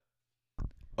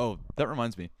Oh, that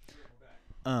reminds me.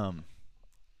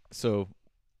 So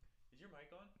Is your mic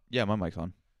on? yeah, my mic's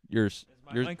on. Yours, Is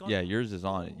my yours, mic on? yeah, yours is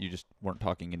on. You just weren't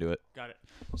talking into it. Got it.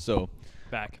 So,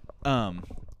 Back. what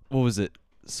was it?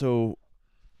 So,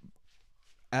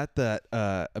 at that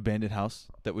abandoned house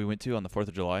that we went to on the 4th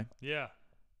of July, Yeah.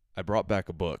 I brought back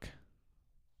a book.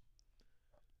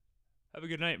 Have a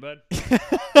good night, bud.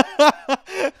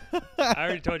 I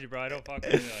already told you, bro. I don't fuck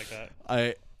with you like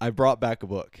that. I brought back a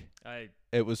book. I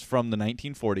It was from the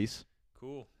 1940s,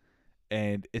 cool.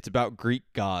 and it's about Greek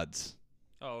gods.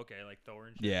 Oh, okay, like Thor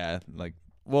and shit. Yeah, like,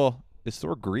 well, is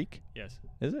Thor Greek? Yes.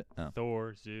 Is it? Oh.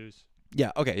 Thor, Zeus,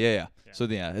 Yeah. Okay. Yeah. Yeah. So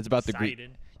yeah, it's about the Greek.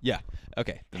 Poseidon, Yeah.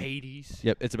 Okay. Hades.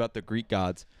 Yep. It's about the Greek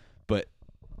gods, but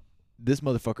this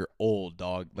motherfucker old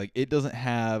dog. Like, it doesn't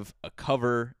have a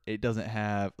cover. It doesn't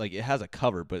have like, it has a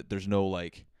cover, but there's no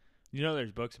like. You know,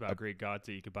 there's books about Greek gods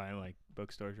that you could buy in like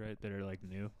bookstores, right? That are like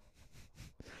new.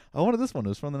 I wanted this one. It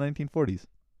was from the 1940s.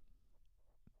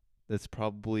 That's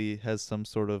probably has some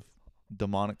sort of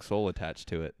demonic soul attached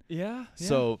to it. Yeah.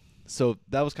 So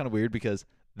that was kind of weird because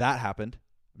that happened.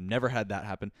 Never had that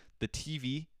happen. The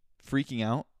TV freaking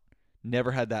out.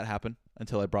 Never had that happen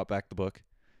until I brought back the book.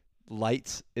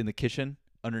 Lights in the kitchen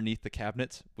underneath the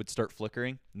cabinets would start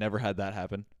flickering. Never had that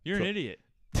happen. You're an idiot.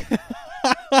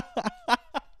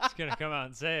 It's gonna come out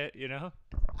and say it, you know.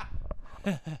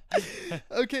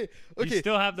 Okay. You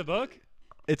still have the book?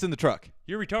 It's in the truck.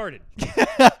 You're retarded.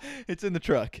 It's in the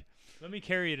truck. Let me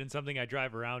carry it in something I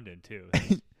drive around in too.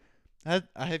 I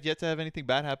have yet to have anything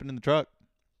bad happen in the truck.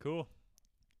 Cool.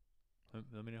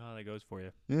 Let me know how that goes for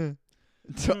you. Yeah.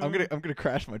 So I'm gonna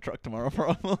crash my truck tomorrow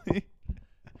probably.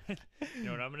 You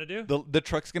know what I'm gonna do? The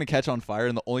truck's gonna catch on fire,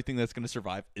 and the only thing that's gonna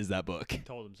survive is that book.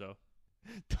 Told him so.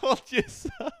 Told you so.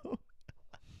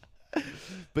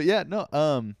 But yeah, no.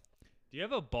 Do you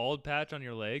have a bald patch on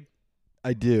your leg?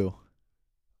 I do,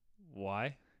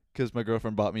 Why? because my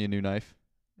girlfriend bought me a new knife.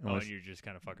 Oh, and you're just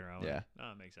kind of fucking around with Yeah. it.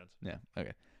 Oh, it makes sense. Yeah.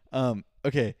 Okay.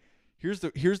 Okay. Here's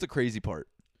the crazy part.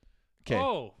 Okay.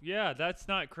 Oh, yeah, that's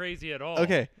not crazy at all.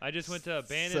 Okay. I just went to an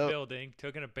abandoned building,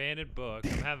 took an abandoned book.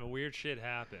 I'm having weird shit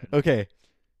happen. Okay.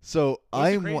 So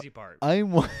What's the crazy part?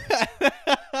 I'm one.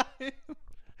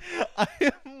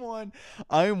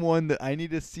 I'm one that I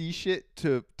need to see shit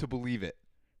to believe it.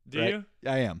 Do right? you?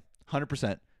 I am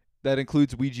 100%. That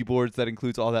includes Ouija boards. That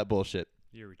includes all that bullshit.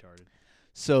 You're retarded.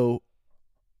 So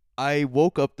I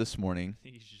woke up this morning.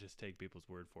 You should just take people's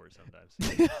word for it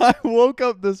sometimes. I woke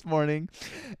up this morning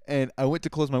and I went to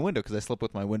close my window because I slept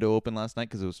with my window open last night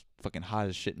because it was fucking hot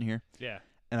as shit in here. Yeah.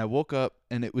 And I woke up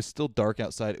and it was still dark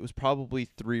outside. It was probably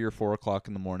 3 or 4 o'clock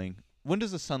in the morning. When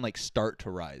does the sun like start to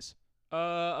rise?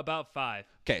 About 5.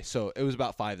 Okay, so it was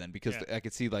about 5 then because Yeah. I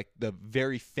could see like the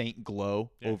very faint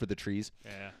glow Yeah. over the trees.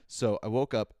 Yeah. So I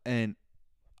woke up and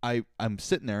I'm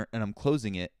sitting there and I'm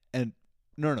closing it and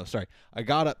no, sorry. I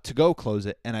got up to go close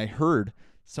it and I heard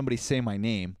somebody say my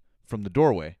name from the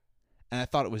doorway and I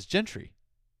thought it was Gentry.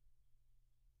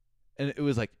 And it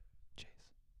was like, Chase.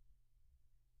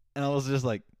 And I was just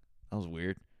like, that was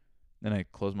weird. Then I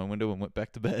closed my window and went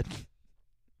back to bed.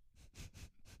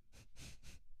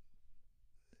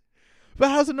 But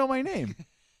how does it know my name?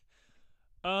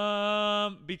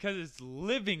 Because it's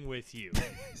living with you.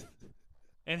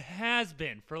 And has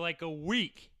been for like a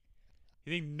week.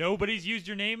 You think nobody's used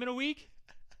your name in a week?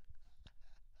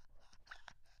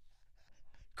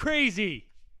 Crazy.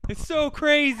 It's so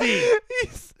crazy.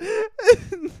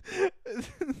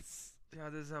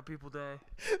 God, this is how people die.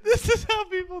 This is how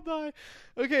people die.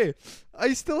 Okay,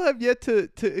 I still have yet to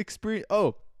experience.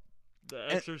 Oh,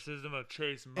 The Exorcism of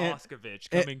Chase Moscovich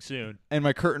coming soon. and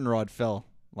my curtain rod fell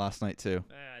last night too.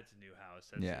 It's a new house.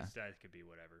 That's Yeah. just, that could be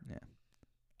whatever.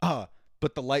 Yeah.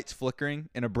 But the lights flickering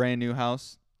in a brand new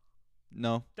house.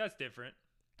 No. That's different.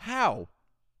 How?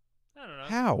 I don't know.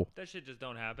 How? That shit just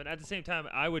don't happen. At the same time,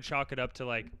 I would chalk it up to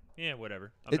like, yeah,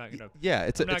 whatever. I'm not gonna. Yeah,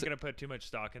 I'm not gonna put too much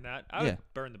stock in that. I would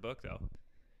burn the book though.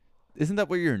 Isn't that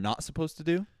what you're not supposed to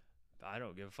do? I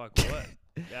don't give a fuck what.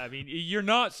 Yeah, I mean, you're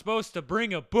not supposed to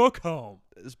bring a book home.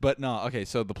 But no. Okay,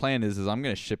 so the plan is I'm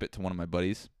gonna ship it to one of my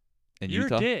buddies in You're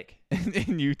Utah. a dick.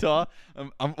 in Utah.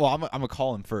 I'm gonna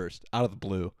call him first out of the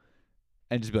blue,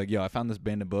 and just be like, "Yo, I found this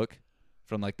abandoned book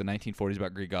from like the 1940s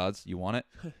about Greek gods. You want it?"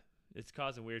 It's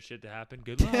causing weird shit to happen.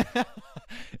 Good luck.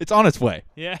 It's on its way.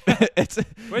 Yeah. it's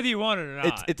Whether you want it or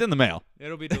not, it's in the mail.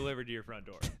 it'll be delivered to your front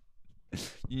door.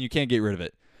 You can't get rid of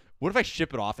it. What if I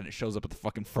ship it off and it shows up at the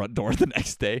fucking front door the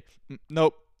next day?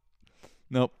 Nope.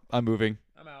 I'm moving.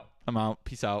 I'm out.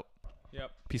 Peace out. Yep.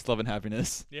 Peace, love, and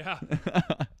happiness. Yeah.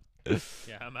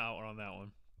 Yeah, I'm out on that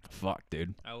one. Fuck,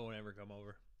 dude. I won't ever come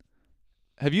over.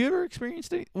 Have you ever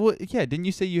experienced it? Well, yeah. Didn't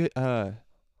you say you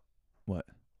What?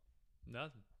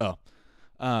 Nothing. Oh.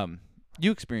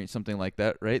 You experienced something like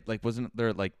that, right? Like, wasn't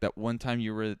there like that one time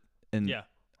you were in Yeah.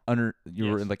 you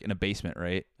were Yes. in like in a basement,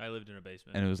 right? I lived in a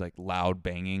basement. And it was like loud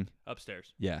banging.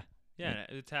 Upstairs. Yeah. Yeah,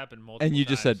 it's happened multiple And you times.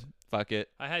 just said, "Fuck it."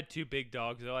 I had 2 big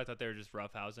dogs, though. I thought they were just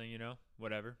roughhousing,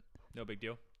 whatever. No big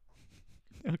deal.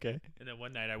 Okay. And then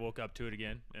one night I woke up to it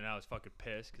again, and I was fucking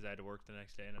pissed because I had to work the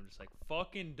next day. And I'm just like,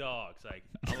 fucking dogs. Like,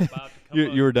 I'm about to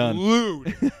come You were done.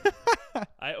 unglued.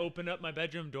 I opened up my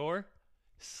bedroom door,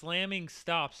 slamming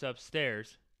stops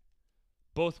upstairs.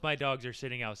 Both my dogs are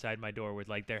sitting outside my door with,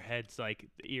 like, their heads, like,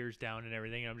 ears down and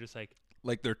everything. And I'm just like,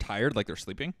 Like they're tired, like they're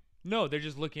sleeping. no, they're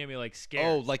just looking at me like scared.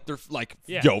 Oh, like they're like,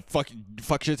 Yeah. yo, fuck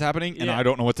shit's happening, and Yeah. I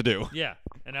don't know what to do. Yeah.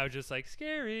 And I was just like,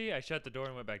 scary. I shut the door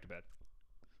and went back to bed.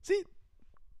 See,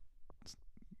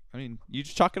 I mean, you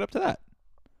just chalk it up to that.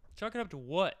 Chalk it up to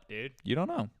what, dude? You don't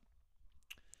know.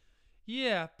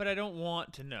 Yeah, but I don't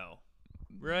want to know.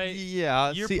 Right?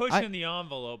 Yeah. You're see, pushing the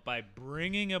envelope by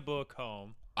bringing a book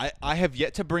home. I have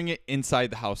yet to bring it inside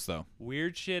the house, though.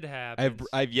 Weird shit happens.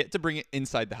 I've yet to bring it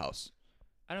inside the house.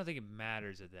 I don't think it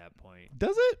matters at that point.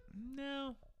 Does it?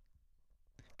 No.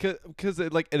 Because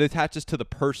it attaches to the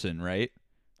person, right?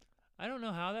 I don't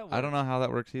know how that works. I don't know how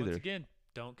that works either. Once again,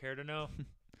 don't care to know.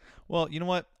 Well, you know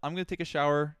what? I'm gonna take a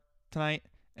shower tonight,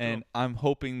 and I'm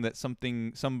hoping that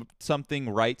something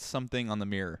writes something on the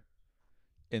mirror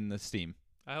in the steam.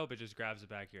 I hope it just grabs the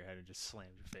back of your head and just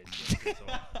slams your face against the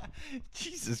wall.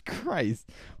 Jesus Christ.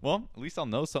 Well, at least I'll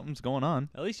know something's going on.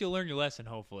 At least you'll learn your lesson,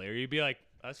 hopefully. Or you'd be like,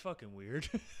 that's fucking weird.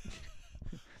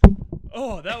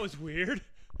 Oh, that was weird.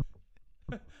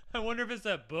 I wonder if it's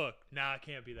that book. Nah, it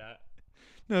can't be that.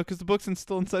 No, because the book's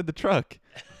still inside the truck.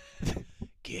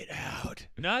 Get out.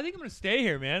 No, I think I'm going to stay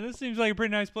here, man. This seems like a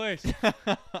pretty nice place.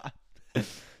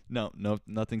 No,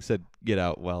 nothing said get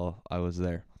out while I was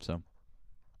there. So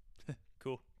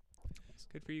Cool.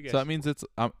 Good for you guys. that means it's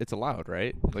allowed,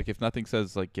 right? Like if nothing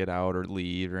says like get out or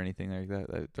leave or anything like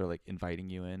that, they're like inviting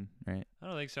you in, right? I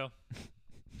don't think so.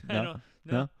 No?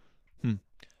 No. Hmm.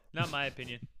 Not my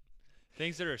opinion.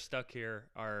 Things that are stuck here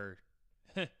are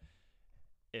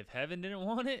if heaven didn't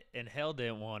want it and hell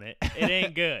didn't want it, it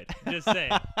ain't good. Just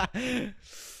saying.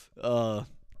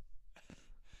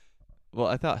 Well,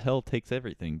 I thought hell takes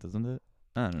everything, doesn't it?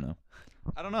 I don't know.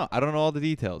 I don't know all the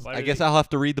details. Why I do guess they- I'll have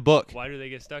to read the book. Why do they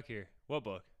get stuck here? What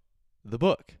book? The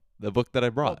book that I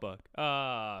brought. What book?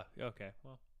 Okay.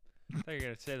 Well, I thought you were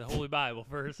going to say the Holy Bible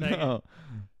for a second. No.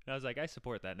 And I was like, I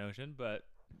support that notion, but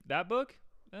that book,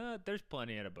 there's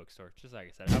plenty at a bookstore. Just like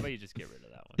I said, how about you just get rid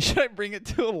of that one? Should I bring it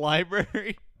to a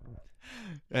library?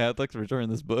 Yeah, I'd like to return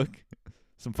this book.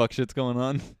 Some fuck shit's going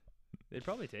on. They'd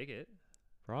probably take it.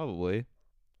 Probably.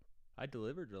 I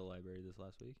delivered to the library this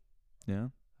last week. Yeah.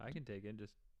 I can take it and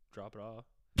just drop it off.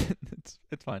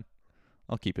 It's fine.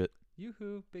 I'll keep it.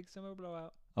 Yoo-hoo, big summer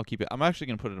blowout. I'll keep it. I'm actually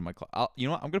gonna put it in my closet. You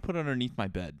know what? I'm gonna put it underneath my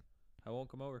bed. I won't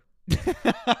come over.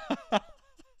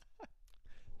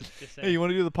 Just Hey, you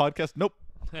want to do the podcast? Nope.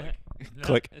 No,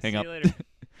 Click. see Hang you up. later.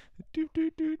 Doot,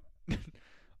 doot, doot.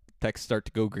 Texts start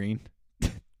to go green.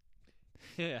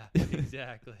 Yeah,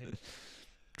 exactly.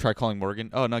 Try calling Morgan.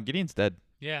 Oh no, Gideon's dead.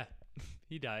 Yeah,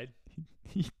 he died.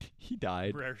 He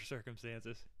died. Rare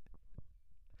circumstances.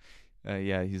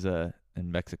 Yeah, he's in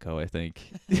Mexico, I think.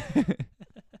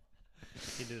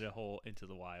 He did a whole Into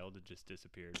the Wild and just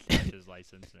disappeared. Lost his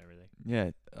license and everything.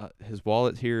 Yeah, his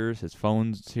wallet's here, his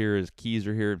phone's here, his keys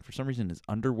are here, and for some reason his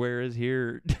underwear is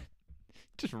here.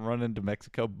 Just run into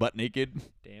Mexico butt naked.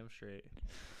 Damn straight.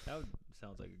 That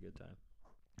sounds like a good time.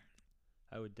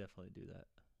 I would definitely do that.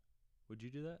 Would you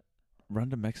do that? Run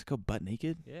to Mexico butt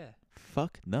naked? Yeah.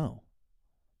 Fuck no.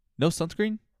 No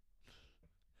sunscreen?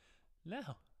 No.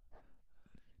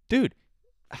 Dude,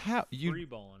 how you Free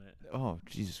balling it. Oh,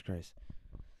 Jesus Christ.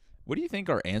 What do you think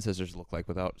our ancestors look like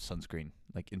without sunscreen?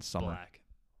 Like in summer? Black.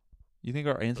 You think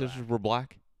our ancestors were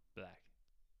black? Black.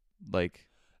 Like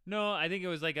No, I think it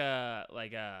was like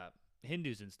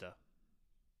Hindus and stuff.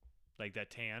 Like that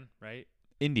tan, right?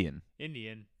 Indian.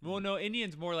 Indian. Well, no,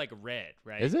 Indian's more like red,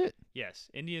 right? Is it? Yes.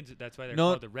 Indians, that's why they're No.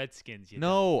 called the Redskins. You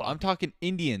No, dumb I'm fuck. talking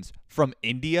Indians from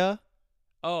India.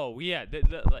 Oh, yeah.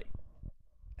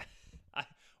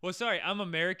 Well, sorry, I'm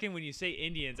American. When you say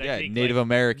Indians, I Yeah, think Native like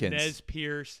Americans. Nez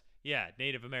Perce. Yeah,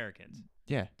 Native Americans.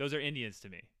 Yeah. Those are Indians to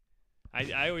me.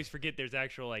 I always forget there's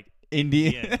actual like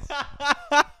Indian. Indians.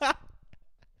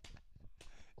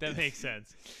 That makes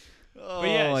sense. Oh But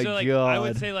yeah, my so like God. I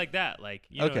would say like that, like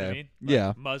you know what I Okay. mean? Like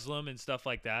Yeah. Muslim and stuff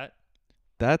like that.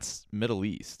 That's Middle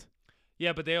East.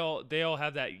 Yeah, but they all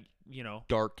have that, you know.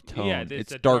 Dark tone. Yeah,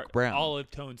 it's a dark brown. olive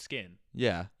tone skin.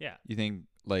 Yeah. Yeah. You think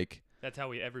like That's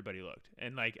how everybody looked.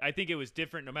 And like I think it was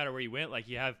different no matter where you went. Like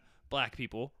you have black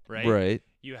people, right? Right.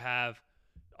 You have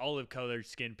olive-colored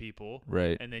skin people,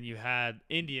 Right. and then you had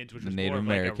Indians, which The was Native more of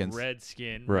Americans. like a red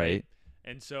skin, Right.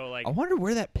 And so like I wonder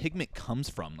where that pigment comes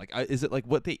from. Like, is it like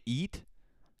what they eat?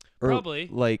 Or, probably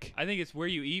like, I think it's where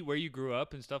you eat, where you grew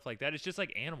up, and stuff like that. It's just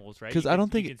like animals, right? 'Cause I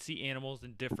don't think you can see animals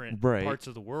in different Right. parts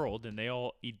of the world, and they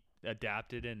all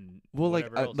adapted and well, like,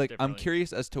 whatever else I'm differently.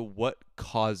 curious as to what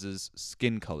causes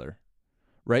skin color,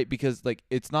 right? Because like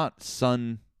it's not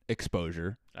sun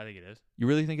exposure. I think it is. You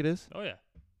really think it is? Oh yeah.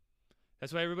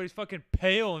 That's why everybody's fucking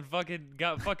pale and fucking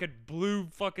got fucking blue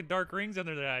fucking dark rings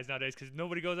under their eyes nowadays, because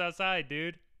nobody goes outside,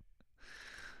 dude.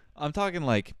 I'm talking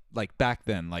like back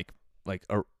then, like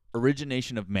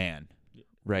origination of man,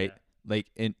 right? Yeah.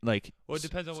 Like in like. Well, it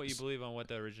depends on what you believe on what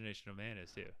the origination of man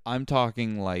is too. I'm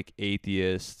talking like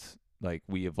atheists, like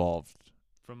we evolved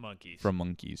From monkeys. from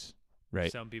monkeys,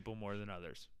 right? Some people more than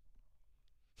others.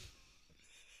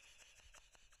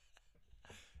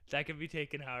 That can be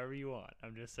taken however you want.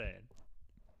 I'm just saying.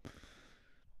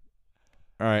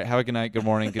 All right. Have a good night, good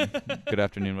morning, good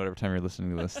afternoon, whatever time you're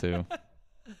listening to this too.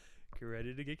 Get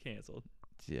ready to get canceled.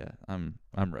 Yeah, I'm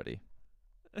ready.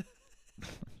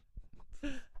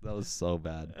 That was so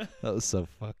bad. That was so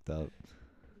fucked up.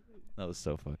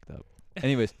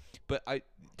 Anyways,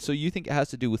 so you think it has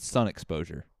to do with sun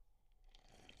exposure?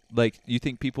 Like, you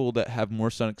think people that have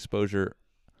more sun exposure,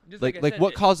 Just like I like said,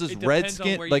 what it causes red depends on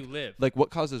skin? where Like you live. like what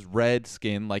causes red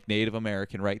skin, like Native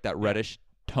American, right? That reddish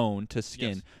tone to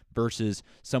skin Yes. versus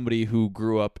somebody who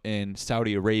grew up in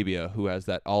Saudi Arabia who has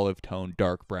that olive tone,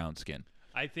 dark brown skin.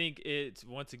 I think it's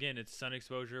once again it's sun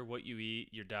exposure, what you eat,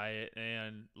 your diet,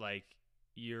 and like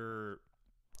your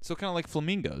So kind of like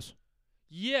flamingos.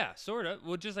 yeah, sort of.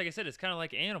 Well, just like I said, it's kind of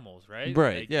like animals, right?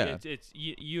 Right, Like, yeah. It's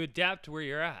you adapt to where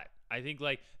you're at. I think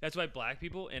like that's why black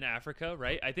people in Africa,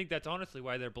 right? I think that's honestly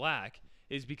why they're black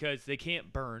is because they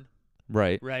can't burn,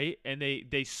 Right. right? And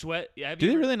they sweat. Have Do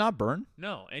you they ever- really not burn?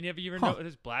 No. And have you ever Huh.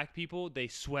 noticed black people, they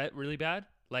sweat really bad?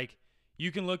 Like,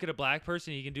 you can look at a black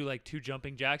person, he can do like 2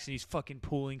 jumping jacks, and he's fucking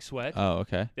pooling sweat. Oh,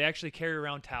 okay. They actually carry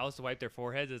around towels to wipe their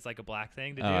foreheads. It's like a black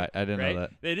thing to do. I didn't right? know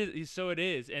that. It is. So it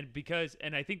is.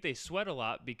 And I think they sweat a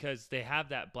lot because they have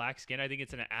that black skin. I think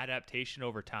it's an adaptation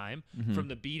over time Mhm. from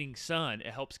the beating sun.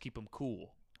 It helps keep them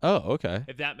cool, Oh, okay.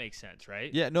 if that makes sense,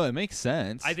 right? Yeah, no, it makes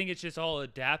sense. I think it's just all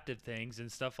adaptive things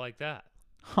and stuff like that.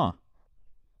 Huh.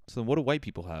 So what do white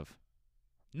people have?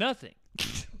 Nothing.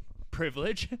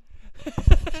 Privilege.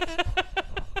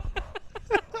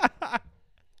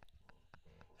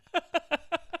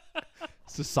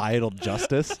 Societal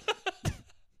justice.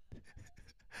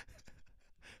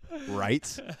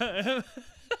 Rights.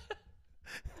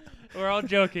 We're all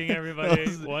joking, everybody. That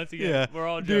was- Once again, yeah. we're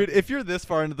all joking. Dude, if you're this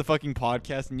far into the fucking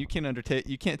podcast and you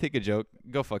can't take a joke,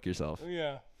 go fuck yourself.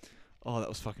 Yeah. Oh, that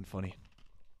was fucking funny.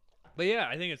 But yeah,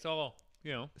 I think it's all,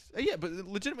 Yeah, but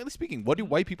legitimately speaking, what do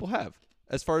white people have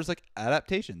as far as like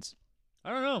adaptations? I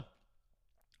don't know.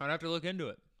 I'd have to look into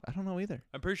it. I don't know either.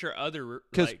 I'm pretty sure other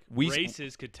 'Cause like we-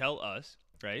 races could tell us,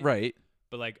 right? Right.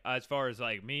 But like as far as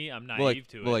like me, I'm naive Well, like,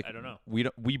 to it. well, like, I don't know.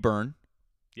 we burn,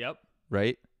 Yep.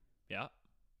 right? Yeah.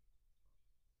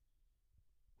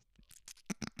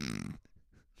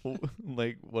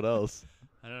 Like what else?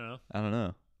 I don't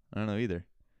know. I don't know either.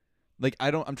 Like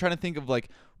I'm trying to think of like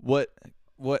what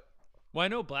Well, I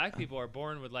know black people are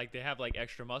born with like they have like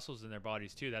extra muscles in their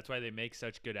bodies too. That's why they make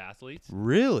such good athletes.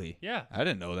 really? Yeah. I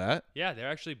didn't know that. Yeah, they're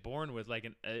actually born with like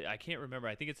I can't remember.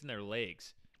 I think it's in their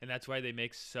legs, and that's why they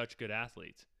make such good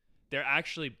athletes. They're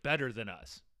actually better than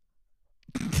us.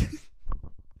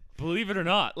 Believe it or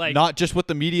not, like Not just what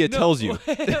the media no, tells you.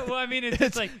 Well, I mean, it's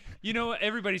just like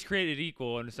everybody's created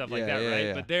equal and stuff like Yeah, that, yeah, right?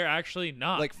 yeah. But they're actually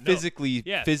not. Like No. physically,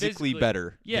 Yeah, physically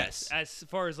better. Yes, as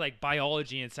far as like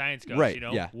biology and science goes, Right,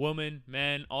 yeah. woman,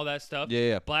 men, all that stuff.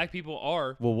 Yeah. Black people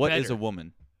are. Well, what is better. a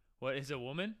woman? What is a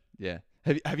woman? Yeah.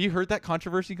 Have you heard that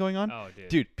controversy going on? Oh, dude.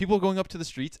 Dude, people going up to the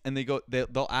streets and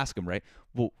they'll ask them, right?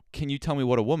 Well, can you tell me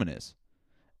what a woman is?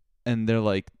 And they're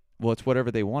like, well, it's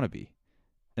whatever they want to be.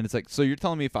 And it's like, so you're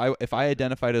telling me if I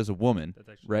identified as a woman, That's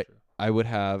actually right, true. I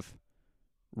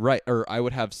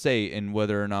would have say in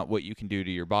whether or not what you can do to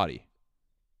your body.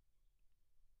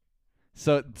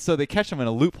 So they catch them in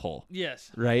a loophole,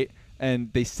 Yes. right?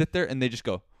 And they sit there and they just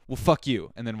go, well, fuck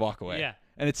you, and then walk away. Yeah.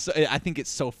 And I think it's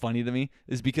so funny to me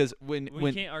is because when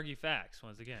We can't argue facts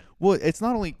once again. well, it's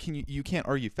not only you can't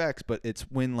argue facts, but it's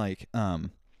when like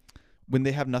when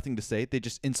they have nothing to say, they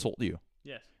just insult you.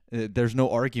 Yes. There's no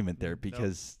argument there No.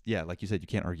 because yeah, like you said, you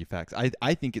can't argue facts.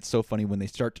 I think it's so funny when they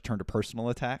start to turn to personal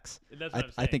attacks. That's what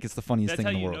I'm I saying. think it's the funniest That's thing how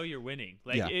in the you world. know you're winning.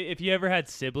 Like Yeah. if you ever had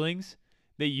siblings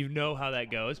that you know how that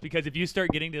goes, because if you start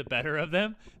getting the better of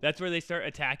them, that's where they start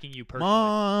attacking you personally.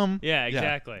 Mom. Yeah,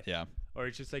 exactly. Yeah. Or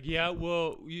it's just like, yeah,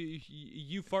 well,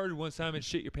 you farted one time and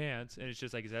shit your pants, and it's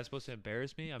just like, is that supposed to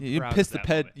embarrass me? I'm You proud pissed of the that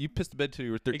bed. moment. You pissed the bed till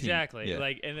you were 13. Exactly. Yeah.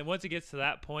 Like, and then once it gets to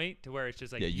that point to where it's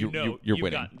just like, Yeah, you've winning.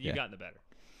 gotten the better.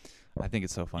 I think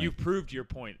it's so funny. You've proved your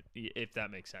point, if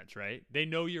that makes sense, right? They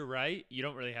know you're right. You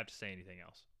don't really have to say anything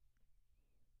else.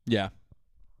 Yeah.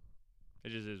 It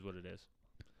just is what it is.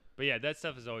 But yeah, that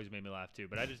stuff has always made me laugh too.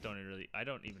 But I just I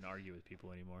don't even argue with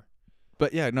people anymore.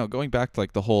 But yeah, no, going back to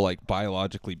like the whole like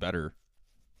biologically better.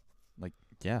 Like,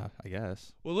 yeah, I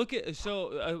guess. Well,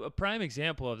 a prime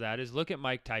example of that is look at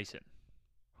Mike Tyson.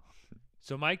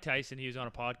 So Mike Tyson, he was on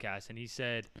a podcast and he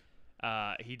said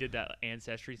he did that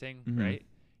ancestry thing, Mhm. right?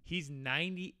 He's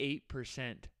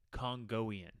 98%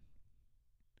 Congolian.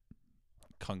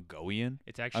 Congolian?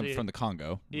 It's actually I'm from the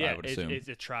Congo, I would assume. it's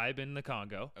a tribe in the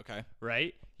Congo, Okay.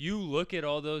 right? You look at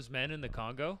all those men in the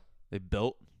Congo, They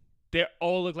built? they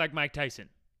all look like Mike Tyson.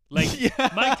 Like, Yeah.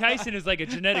 Mike Tyson is like a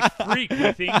genetic freak,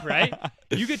 we think, right?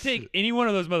 You could take any one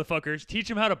of those motherfuckers, teach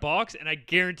them how to box, and I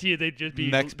guarantee you they'd just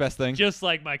be Next best thing. just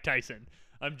like Mike Tyson.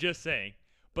 I'm just saying.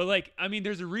 But, like, I mean,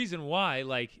 there's a reason why.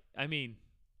 Like, I mean,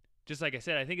 just like I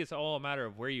said, I think it's all a matter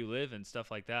of where you live and stuff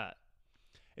like that.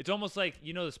 It's almost like,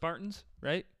 you know, the Spartans,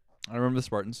 right? I remember the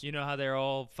Spartans. You know how they're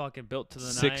all fucking built to the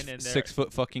Six, nine, and 6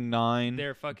 foot fucking 9.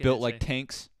 they're fucking built like insane.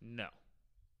 tanks. No,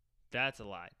 that's a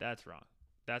lie. That's wrong.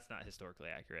 That's not historically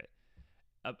accurate.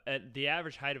 The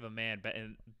average height of a man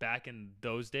back in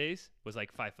those days was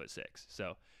like 5'6".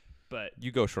 So, but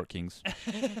You go, Short Kings.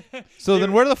 So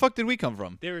then where the fuck did we come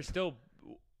from? they were still.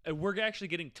 We're actually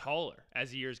getting taller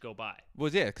as the years go by.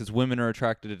 Well, yeah, because women are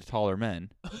attracted to taller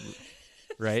men.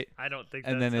 Right? I don't think.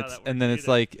 And that's then how it's that works it's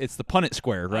either. like it's the Punnett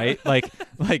square, right?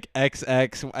 like X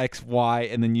X X Y,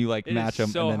 and then you like It match is them.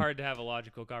 so and then, hard to have a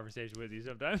logical conversation with you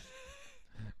sometimes.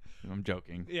 I'm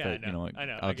joking. Yeah, but, I know, you know, I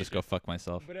know, I I'll get just you. go fuck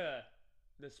myself. But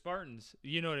the Spartans,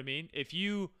 you know what I mean? If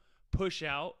you push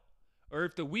out, or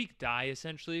if the weak die,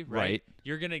 essentially, Right.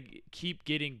 you're gonna keep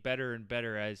getting better and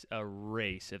better as a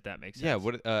race, if that makes sense. Yeah.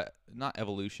 What? Not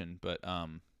evolution, but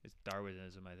It's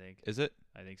Darwinism, I think. is it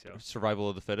I think so. survival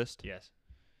of the fittest? Yes.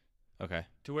 Okay.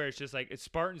 To where it's just like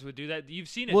Spartans would do that. You've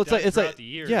seen it. Well, it's done like throughout the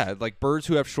years. yeah, like birds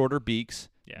who have shorter beaks,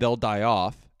 Yeah. they'll die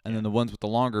off, and Yeah. then the ones with the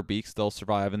longer beaks, they'll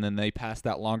survive, and then they pass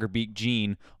that longer beak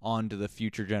gene on to the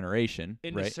future generation,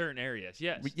 Into right? certain areas,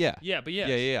 yes. Yeah. Yeah, but yes.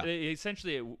 Yeah.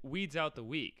 Essentially, it weeds out the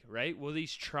weak, right? Well,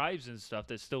 these tribes and stuff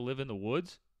that still live in the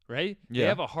woods, right? They Yeah.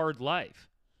 have a hard life.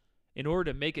 In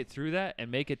order to make it through that and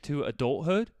make it to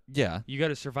adulthood, Yeah. you got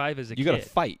to survive as a You kid. got to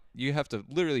fight. You have to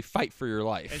literally fight for your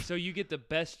life. And so you get the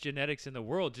best genetics in the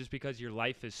world just because your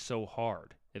life is so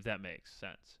hard, if that makes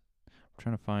sense. I'm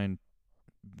trying to find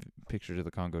pictures of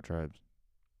the Congo tribes.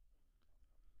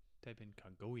 Type in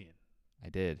Congolian. I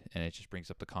did, and it just brings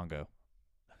up the Congo.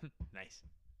 Nice.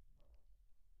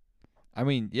 I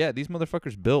mean, yeah, these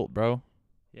motherfuckers built, bro.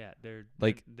 Yeah, they're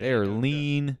Like they're don't-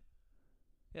 lean.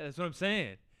 Yeah, that's what I'm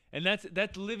saying. And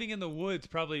that's living in the woods,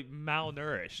 probably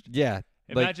malnourished. Yeah.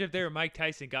 Imagine if they were Mike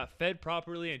Tyson, got fed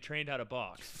properly and trained how to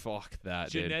box. Fuck that,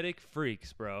 dude. Genetic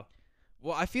freaks, bro.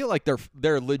 Well, I feel like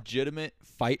their legitimate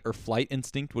fight or flight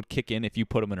instinct would kick in if you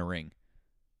put them in a ring.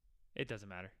 It doesn't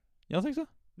matter. You don't think so?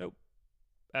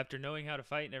 After knowing how to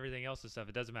fight and everything else and stuff,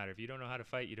 it doesn't matter. If you don't know how to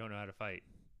fight, you don't know how to fight.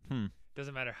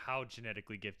 Doesn't matter how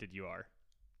genetically gifted you are.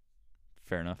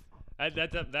 Fair enough.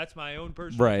 That's my own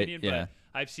personal Right, opinion, yeah.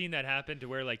 but I've seen that happen to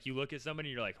where like you look at somebody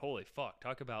and you're like, holy fuck,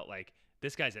 talk about like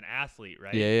this guy's an athlete,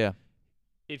 right? Yeah.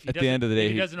 If he At the doesn't- end of the day,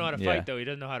 if he he- doesn't know how to yeah. fight though, he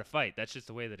doesn't know how to fight. That's just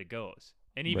the way that it goes.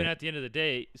 And even Right. at the end of the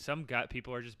day, some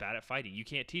people are just bad at fighting. You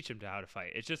can't teach them how to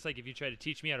fight. It's just like if you try to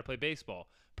teach me how to play baseball,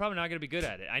 probably not going to be good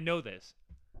at it. I know this.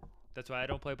 That's why I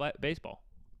don't play baseball.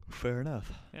 Fair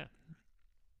enough. Yeah.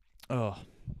 Oh.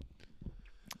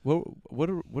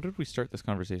 What did we start this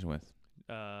conversation with?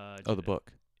 The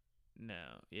book. No.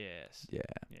 Yes. Yeah.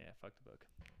 Yeah. Fuck the book.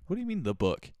 What do you mean the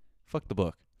book? Fuck the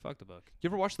book. Fuck the book. You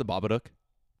ever watch The Babadook?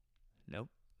 Nope.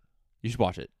 You should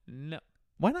watch it. No.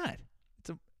 Why not?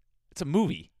 It's a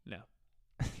movie. No.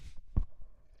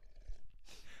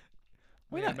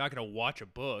 Why I'm not? not gonna watch a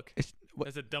book.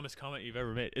 That's the dumbest comment you've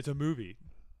ever made. It's a movie.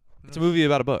 It's a movie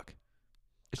about a book.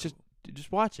 It's just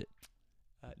watch it.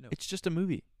 No. It's just a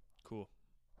movie. Cool.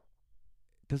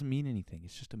 It doesn't mean anything.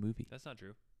 It's just a movie. That's not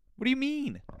true. What do you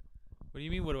mean? What do you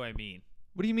mean? What do I mean?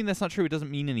 What do you mean that's not true? It doesn't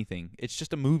mean anything. It's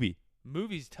just a movie.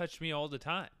 Movies touch me all the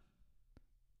time.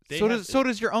 So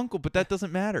does your uncle, but that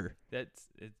doesn't matter. It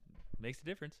makes a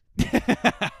difference.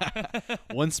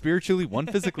 One spiritually, one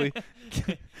physically.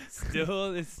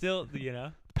 It's still, you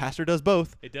know, Pastor does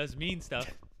both. it does mean stuff.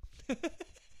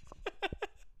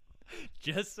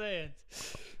 Just saying.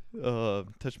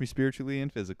 Touch me spiritually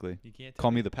and physically. You can't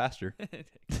Call me the pastor.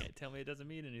 Can't tell me it doesn't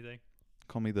mean anything.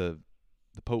 Call me the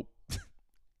Pope.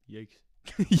 Yikes.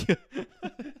 Yeah.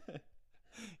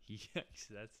 Yikes.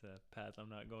 That's a path I'm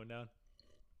not going down.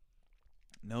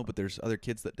 No, but there's other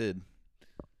kids that did.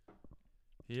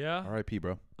 Yeah. R.I.P.,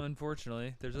 bro.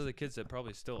 Unfortunately, there's other kids that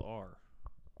probably still are.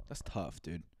 That's tough,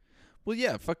 dude. Well,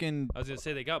 yeah, fucking. I was gonna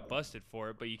say they got busted for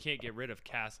it, but you can't get rid of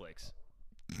Catholics.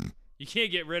 You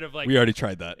can't get rid of like. We already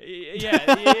tried that.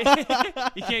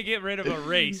 Yeah, you can't get rid of a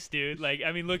race, dude. Like,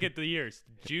 I mean, look at the years.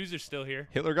 Jews are still here.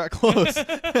 Hitler got close.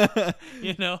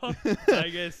 You know, I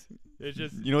guess it's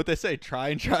just. You know what they say? Try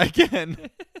and try again.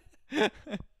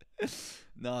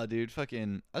 Nah, dude,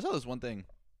 fucking. I saw this one thing.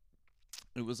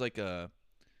 It was like a.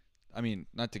 I mean,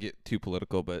 not to get too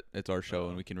political, but it's our show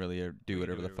and we can really do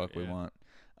whatever the fuck we want.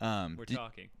 We're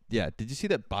talking. Yeah. Did you see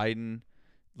that Biden,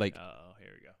 like? Oh, here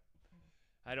we go.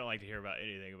 I don't like to hear about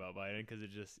anything about Biden because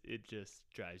it just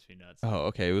drives me nuts. Oh,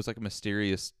 okay. It was like a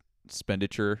mysterious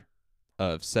expenditure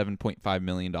of $7.5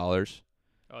 million. Oh, it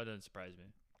doesn't surprise me.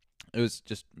 It was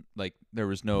just like there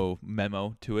was no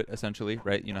memo to it, essentially,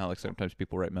 right? You know how like sometimes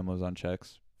people write memos on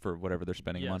checks for whatever they're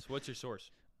spending them on. Yes. What's your source?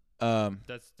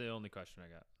 That's the only question I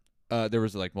got. There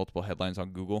was like multiple headlines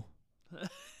on Google.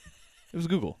 It was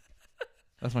Google.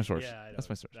 That's my source. Yeah, that's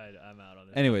my source. I'm out on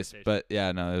this. Anyways, but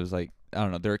yeah, no, it was like I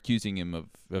don't know. They're accusing him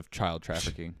of child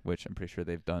trafficking, which I'm pretty sure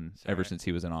they've done ever since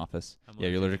he was in office. Yeah,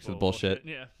 you're allergic to the bullshit.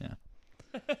 Yeah. Yeah.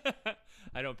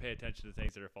 I don't pay attention to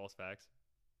things that are false facts.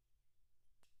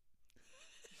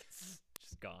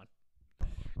 Just gone.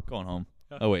 Going home.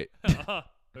 Oh wait.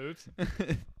 Oops.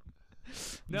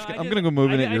 No, I'm gonna go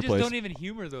move in at your place. I just don't even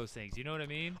humor those things. You know what I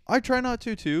mean? I try not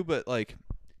to too, but like.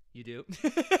 You do.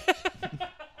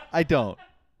 I don't.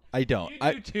 You do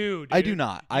too, dude. I do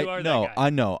not. I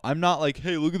know. I'm not like,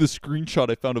 hey, look at the screenshot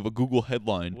I found of a Google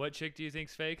headline. What chick do you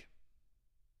think's fake?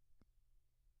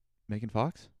 Megan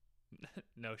Fox?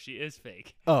 No, she is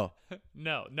fake. Oh.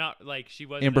 No, not like she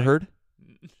wasn't. Amber Heard?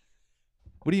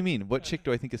 What do you mean? What chick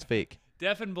do I think is fake?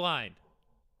 Deaf and blind.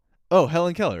 Oh,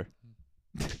 Helen Keller.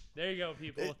 There you go,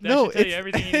 people. That No, should tell you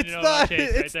everything you need to know about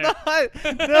Chase right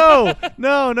there.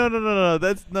 No.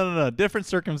 That's no. Different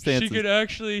circumstances. She could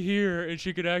actually hear and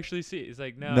she could actually see. It's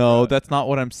like, no. No, that's not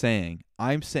what I'm saying.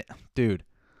 I'm saying, dude,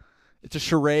 it's a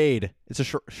charade. It's a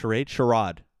charade?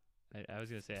 Charade. I was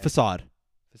going to say. Facade.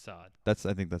 Facade. I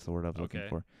think that's the word I was looking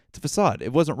for. It's a facade.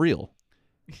 It wasn't real.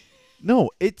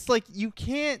 No, it's like you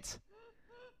can't.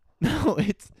 No,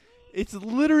 it's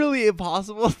literally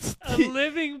impossible. A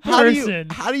living person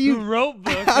how do you who wrote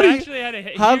books actually had a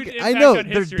huge impact I know on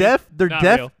history.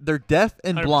 they're deaf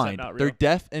and 100% blind. not real. They're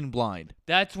deaf and blind.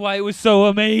 That's why it was so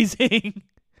amazing.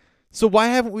 So why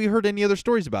haven't we heard any other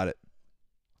stories about it?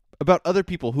 About other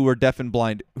people who are deaf and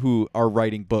blind who are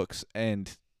writing books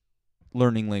and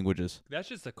learning languages. That's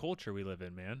just the culture we live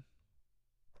in, man.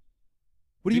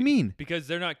 What do you mean? Because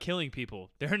they're not killing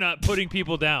people. They're not putting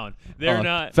people down. They're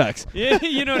not. Facts. Yeah,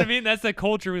 you know what I mean? That's the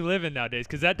culture we live in nowadays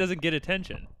because that doesn't get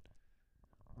attention.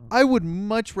 I would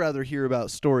much rather hear about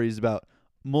stories about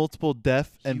multiple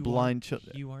deaf and blind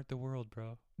children. You aren't the world,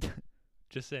 bro.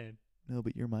 Just saying. No,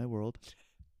 but you're my world.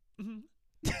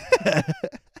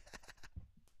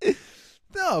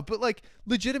 No, but like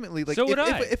legitimately, like so would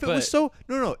I, if it was so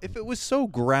if it was so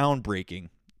groundbreaking,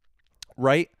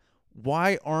 right?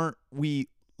 Why aren't we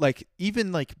like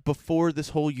even like before this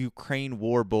whole Ukraine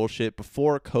war bullshit,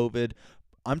 before COVID,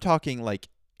 I'm talking like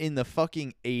in the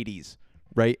fucking 80s,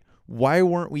 right? Why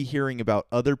weren't we hearing about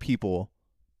other people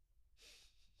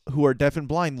who are deaf and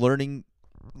blind learning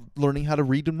how to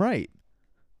read and write?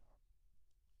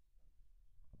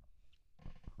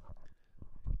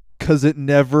 Cuz it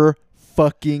never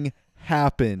fucking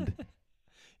happened.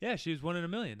 Yeah, she was 1 in a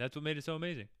million. That's what made it so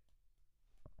amazing.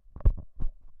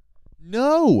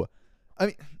 No. I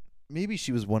mean, maybe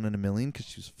she was 1 in a million because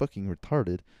she was fucking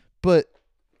retarded. But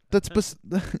that's...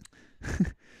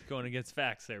 Going against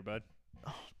facts there, bud.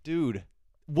 Oh, dude.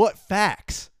 What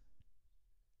facts?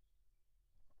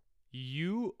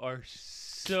 You are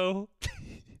so...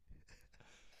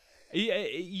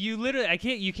 You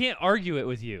literally... You can't argue it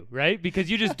with you, right? Because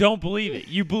you just don't believe it.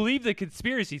 You believe the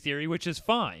conspiracy theory, which is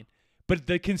fine. But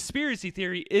the conspiracy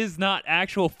theory is not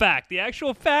actual fact. The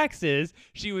actual facts is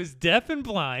she was deaf and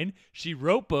blind. She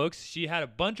wrote books. She had a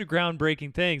bunch of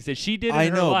groundbreaking things that she did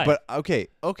in her life. But okay.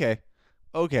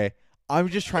 I'm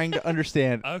just trying to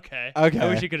understand. Okay. I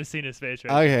wish you could have seen his face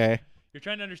right Okay. now. You're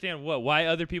trying to understand what? Why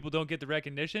other people don't get the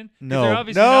recognition? No. They're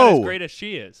obviously not as great as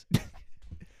she is.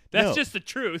 That's just the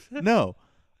truth. No.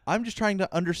 I'm just trying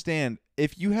to understand.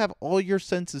 If you have all your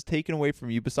senses taken away from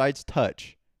you besides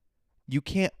touch, you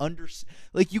can't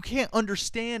you can't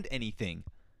understand anything.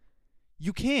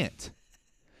 You can't.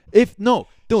 If no,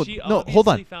 don't She no, hold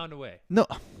obviously on. found a way. No,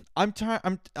 I'm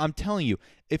telling you,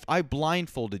 if I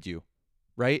blindfolded you,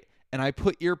 right, and I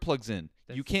put earplugs in,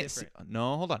 you That's can't different. see.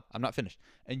 No, hold on, I'm not finished.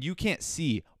 And you can't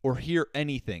see or hear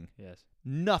anything, Yes.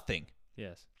 nothing.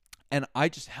 Yes. And you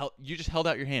just held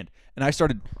out your hand, and I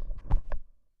started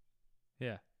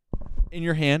Yeah. in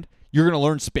your hand. You're gonna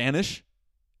learn Spanish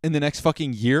in the next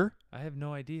fucking year. I have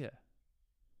no idea.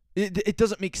 It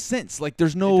doesn't make sense. Like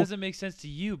there's It no. doesn't make sense to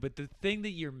you, but the thing that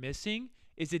you're missing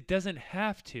is it doesn't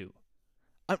have to.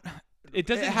 I'm- It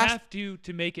doesn't has- have to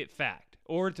make it fact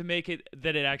or to make it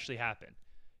that it actually happened.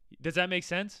 Does that make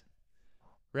sense?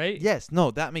 Right? Yes,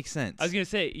 no, that makes sense. I was gonna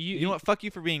say You know what? Fuck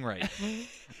you for being right.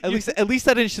 At least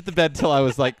I didn't shit the bed till I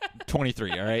was like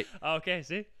 23. All right. Okay.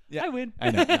 See. Yeah. I win.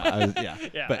 I know. No, yeah.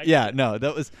 Yeah, But I yeah, get it. no,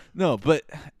 that was no. But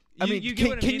I You- mean, you get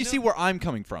what I can mean, you see though? where I'm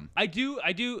coming from? I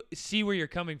do see where you're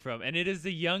coming from, and it is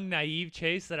the young, naive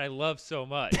Chase that I love so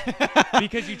much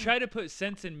because you try to put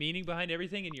sense and meaning behind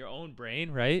everything in your own brain,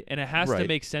 right? And it has to Right.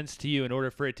 make sense to you in order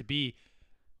for it to be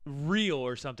real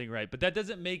or something, right? But that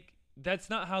doesn't make. That's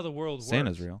not how the world works.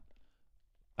 Santa's real.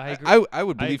 I agree. I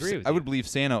would believe agree with I would you. believe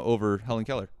Santa over Helen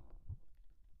Keller.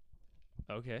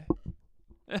 Okay.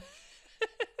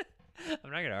 I'm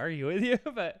not gonna argue with you,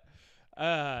 but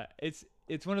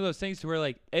it's one of those things to where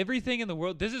like everything in the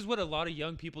world. This is what a lot of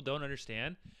young people don't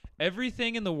understand.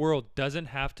 Everything in the world doesn't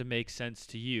have to make sense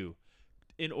to you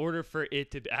in order for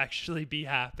it to actually be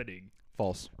happening.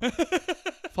 False.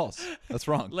 False. That's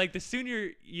wrong. Like the sooner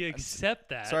you accept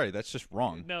that. Sorry, that's just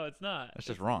wrong. No, it's not. That's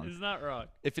just wrong. It's not wrong.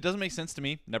 If it doesn't make sense to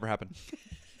me, never happened.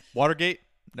 Watergate,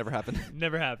 never happened.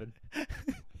 Never happened.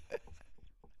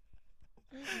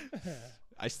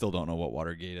 I still don't know what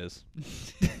Watergate is.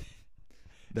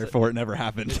 Therefore, it never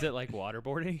happened. Is it like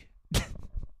waterboarding?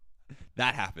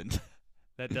 That happened.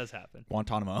 That does happen.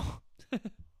 Guantanamo.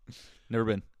 Never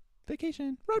been.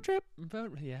 Vacation, road trip.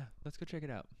 But yeah, let's go check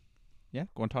it out. Yeah,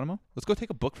 Guantanamo. Let's go take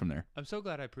a book from there. I'm so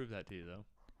glad I proved that to you, though.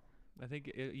 I think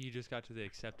you just got to the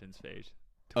acceptance phase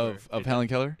to where Of it Helen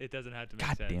Keller. It doesn't have to make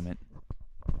God sense. damn it.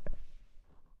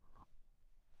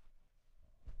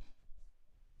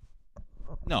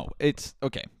 No, it's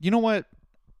okay. You know what?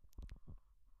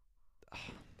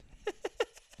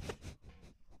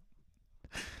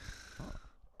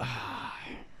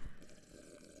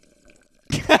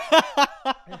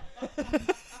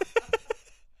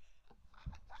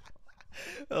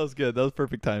 That was good. That was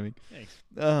perfect timing. Thanks.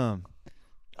 That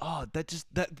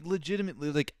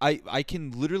legitimately, like, I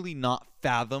can literally not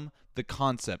fathom the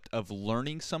concept of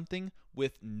learning something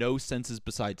with no senses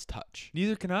besides touch.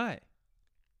 Neither can I.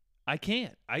 I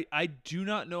can't. I do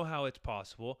not know how it's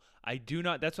possible. I do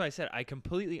not. That's why I said I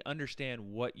completely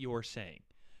understand what you're saying.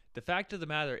 The fact of the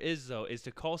matter is, though, is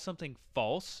to call something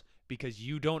false because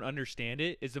you don't understand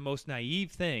it is the most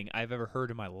naive thing I've ever heard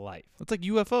in my life. It's like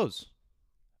UFOs.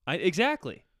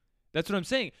 Exactly. That's what I'm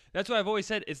saying. That's why I've always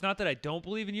said it's not that I don't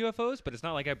believe in UFOs, but it's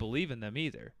not like I believe in them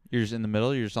either. You're just in the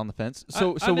middle. You're just on the fence.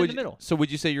 I'm in would the middle. So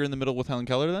would you say you're in the middle with Helen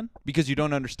Keller then? Because you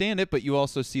don't understand it, but you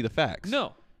also see the facts.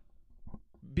 No.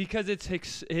 Because it's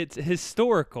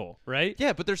historical, right?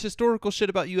 Yeah, but there's historical shit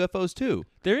about UFOs too.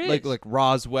 There is. Like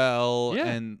Roswell Yeah.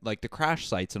 and like the crash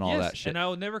sites and all Yes, that shit. and I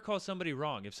will never call somebody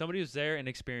wrong. If somebody was there and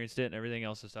experienced it and everything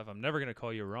else and stuff, I'm never going to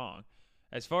call you wrong.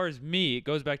 As far as me, it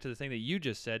goes back to the thing that you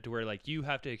just said to where like you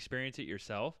have to experience it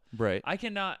yourself. Right.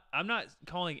 I'm not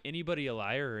calling anybody a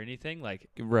liar or anything, like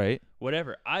Right.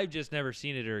 whatever. I've just never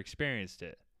seen it or experienced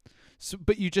it. So,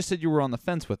 but you just said you were on the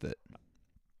fence with it.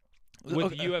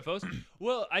 With Okay. UFOs?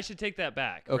 Well, I should take that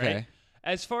back. Okay. Right?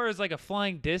 As far as like a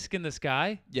flying disc in the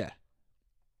sky, Yeah.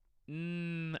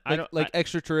 I don't Like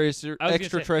extraterrestrial, I was gonna say,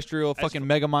 extraterrestrial, as fucking f-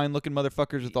 megamind looking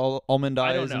motherfuckers with all almond I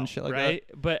eyes don't know, and shit like right?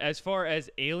 But as far as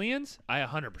aliens, I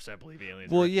 100% believe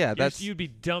aliens. Well, are- yeah, you'd be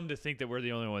dumb to think that we're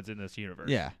the only ones in this universe.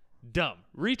 that. Yeah. Dumb,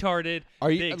 retarded. Are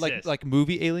they you exist. like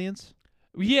movie aliens?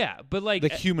 Yeah, but like The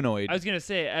humanoid. I was gonna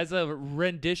say, as a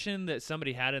rendition that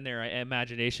somebody had in their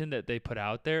imagination that they put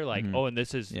out there, like, Mhm. oh, and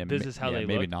this is how they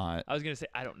maybe look. not. I was gonna say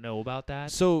I don't know about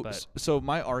that. So but, so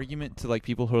my argument to like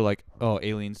people who are like, oh,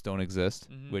 aliens don't exist,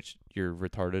 Mhm. which you're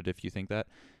retarded if you think that.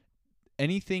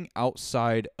 Anything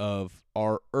outside of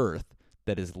our Earth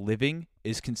that is living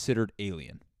is considered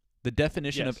alien. The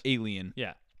definition of Yes. alien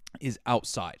yeah, is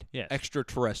outside, Yes.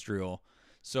 extraterrestrial.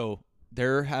 So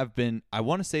there have been, I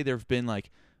want to say there have been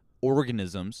like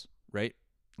organisms, right?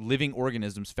 Living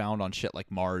organisms found on shit like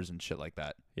Mars and shit like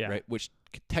that, yeah, right? Which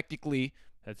technically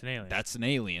That's an alien. That's an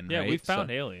alien, yeah, right? we've So-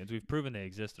 found aliens. We've proven they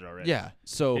existed already. Yeah.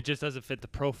 So It just doesn't fit the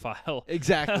profile.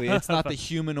 exactly, it's not the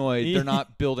humanoid. They're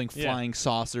not building Yeah. flying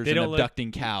saucers They and don't look-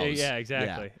 abducting cows. Yeah,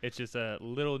 exactly. It's just a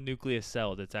little nucleus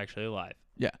cell that's actually alive.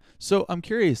 Yeah. So I'm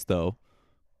curious though,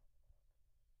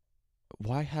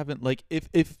 why haven't like if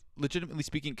legitimately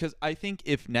speaking, because I think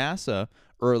if NASA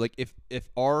or like if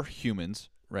our humans,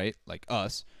 right, like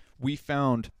us, we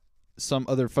found some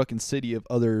other fucking city of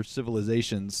other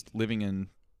civilizations living in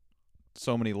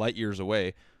so many light years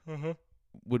away,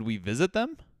 would we visit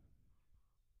them?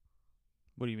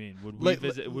 What do you mean? Would we Like-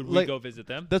 visit? Would we like- go visit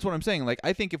them? That's what I'm saying. Like,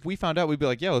 I think if we found out, we'd be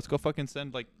like, yeah, let's go fucking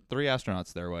send like 3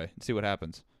 astronauts their way and see what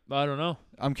happens. I don't know.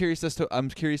 I'm curious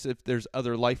if there's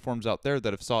other life forms out there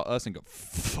that have saw us and go,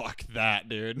 fuck that,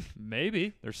 dude.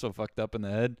 Maybe. They're so fucked up in the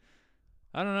head.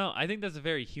 I don't know. I think that's a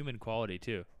very human quality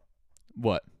too.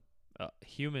 What?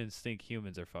 Humans think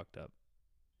humans are fucked up.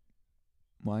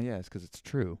 Well, yeah, it's because it's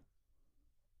true.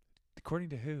 According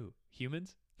to who?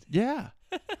 Humans? Yeah.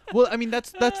 Well, I mean,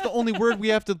 that's the only word we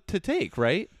have to take,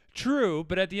 right? True,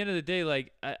 but at the end of the day,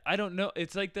 like I don't know.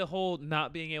 It's like the whole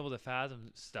not being able to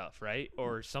fathom stuff, right?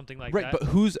 Or something like Right, that. but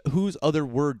whose other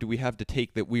word do we have to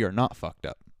take that we are not fucked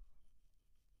up?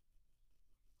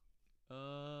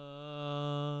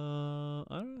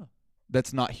 I don't know.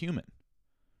 That's not human.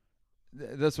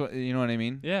 That's what, you know what I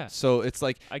mean? Yeah. So it's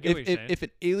like I get what you're saying. if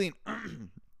an alien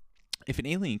if an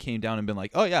alien came down and been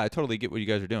like, "Oh yeah, I totally get what you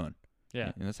guys are doing."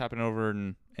 Yeah. And this happened over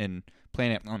in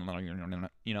planet,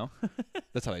 you know?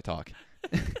 That's how they talk.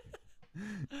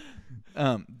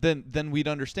 Then we'd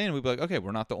understand. We'd be like, okay,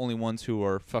 we're not the only ones who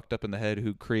are fucked up in the head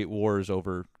who create wars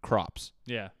over crops,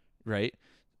 Yeah. right?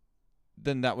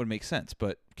 Then that would make sense.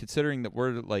 But considering that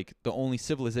we're like the only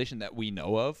civilization that we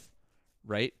know of,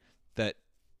 right, that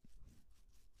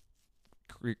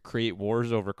create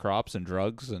wars over crops and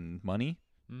drugs and money,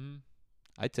 Mm-hmm.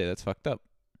 I'd say that's fucked up.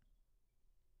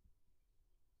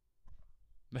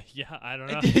 Yeah, I don't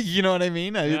know. You know what I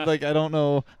mean? Yeah. I don't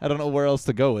know where else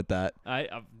to go with that.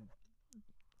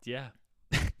 Yeah.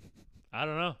 I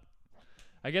don't know.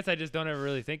 I guess I just don't ever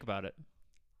really think about it.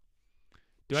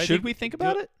 Should we think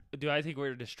about it? Do I think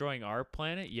we're destroying our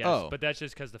planet? Yes, Oh. but that's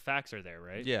just because the facts are there,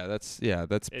 right? Yeah, that's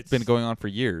It's- been going on for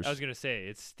years. I was gonna say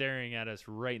it's staring at us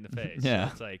right in the face. Yeah.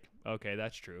 So it's like, okay,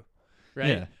 that's true, right?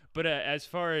 Yeah. But as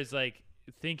far as like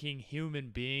thinking human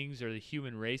beings or the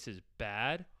human race is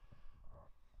bad,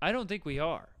 I don't think we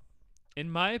are. In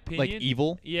my opinion, Like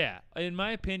evil? yeah. In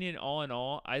my opinion, all in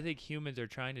all, I think humans are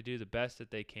trying to do the best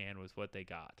that they can with what they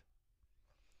got.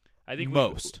 I think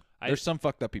Most. There's some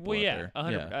fucked up people well, out yeah, there.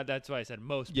 100. That's why I said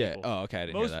most Yeah. people. Oh, okay. I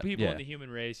didn't Most hear that. people yeah. in the human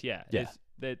race, yeah. Yeah.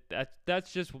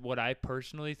 That's just what I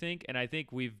personally think, and I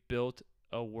think we've built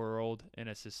a world and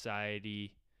a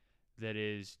society that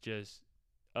is just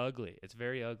ugly. It's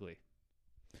very ugly.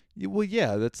 Well,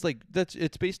 yeah.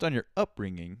 It's based on your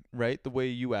upbringing, right? The way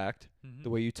you act, Mhm. the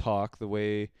way you talk, the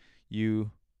way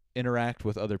you interact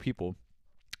with other people.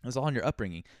 It's all in your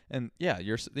upbringing. And yeah,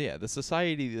 the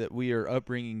society that we are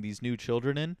upbringing these new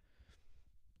children in,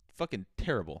 fucking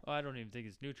terrible. Oh, I don't even think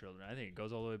it's new children. I think it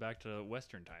goes all the way back to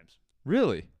Western times.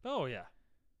 Really? Oh yeah.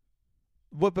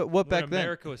 What When back then?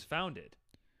 America was founded,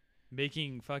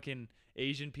 making fucking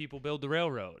Asian people build the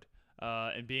railroad,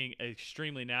 and being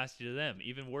extremely nasty to them,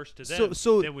 even worse to them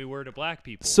So than we were to black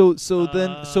people. then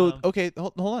okay,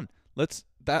 hold on.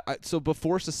 So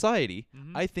before society,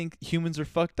 Mhm. I think humans are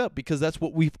fucked up because that's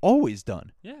what we've always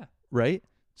done, Yeah. right?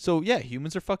 So yeah,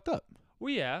 humans are fucked up.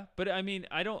 Well, yeah, but I mean,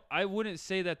 I wouldn't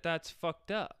say that that's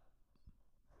fucked up,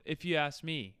 if you ask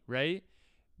me, right?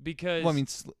 Because Well, I mean,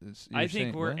 I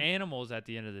think we're animals at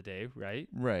the end of the day, right?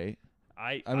 right.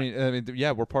 I mean,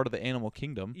 yeah, we're part of the animal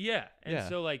kingdom, yeah, and Yeah.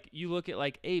 so like you look at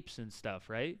like apes and stuff,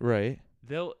 right? right?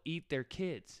 They'll eat their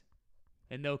kids,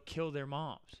 and they'll kill their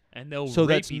moms, and they'll So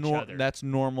rape each other. that's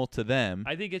normal to them.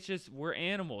 I think it's just we're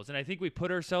animals, and I think we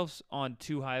put ourselves on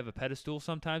too high of a pedestal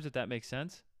sometimes, if that makes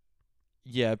sense.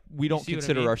 Yeah, we don't see what I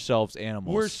consider mean? ourselves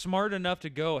animals. We're smart enough to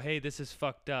go, hey, this is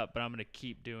fucked up, but I'm gonna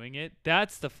keep doing it.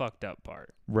 That's the fucked up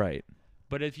part. right.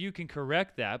 But if you can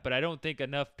correct that, but I don't think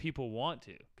enough people want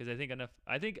to, because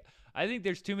I think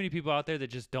there's too many people out there that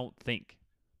just don't think.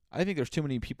 I think there's too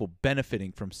many people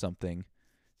benefiting from something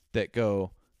that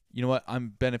go, you know what, I'm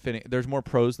benefiting. There's more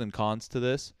pros than cons to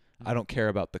this. I don't care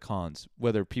about the cons,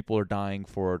 whether people are dying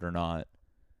for it or not.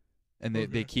 And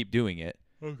they keep doing it,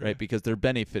 right? Because they're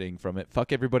benefiting from it.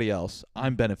 Fuck everybody else.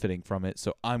 I'm benefiting from it,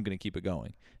 so I'm going to keep it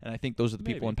going. And I think those are the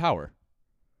people Maybe. in power.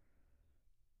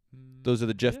 Those are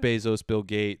the Jeff Yeah. Bezos, Bill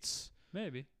Gates,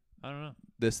 Maybe. I don't know.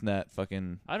 this and that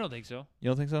fucking... I don't think so. You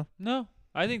don't think so? No.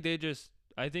 I think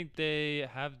they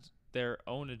have their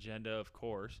own agenda, of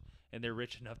course, and they're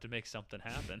rich enough to make something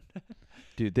happen.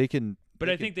 Dude, they can. But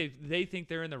they I can, think they think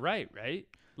they're in the right?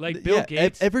 Like th- Bill yeah,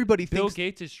 Gates. Everybody Bill thinks.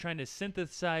 Gates is trying to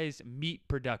synthesize meat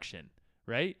production,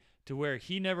 right? To where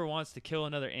he never wants to kill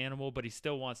another animal, but he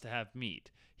still wants to have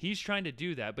meat. He's trying to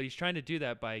do that, but he's trying to do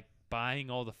that by buying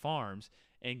all the farms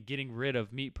and getting rid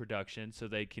of meat production so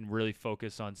they can really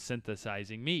focus on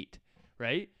synthesizing meat,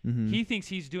 right? Mhm. He thinks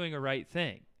he's doing a right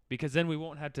thing because then we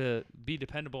won't have to be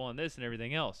dependable on this and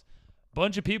everything else.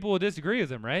 Bunch of people will disagree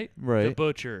with him, right? Right. The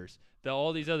butchers,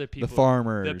 all these other people. The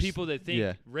farmers. The people that think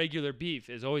Yeah. regular beef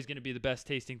is always going to be the best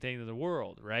tasting thing in the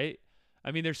world, right?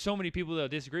 I mean, there's so many people that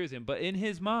disagree with him, but in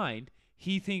his mind,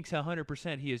 he thinks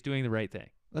 100% he is doing the right thing.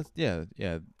 That's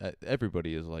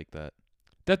everybody is like that.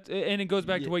 And it goes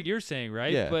back Yeah. to what you're saying,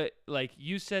 right? Yeah. But like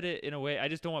you said it in a way, I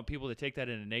just don't want people to take that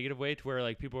in a negative way to where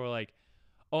like people are like,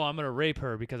 "Oh, I'm going to rape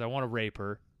her because I want to rape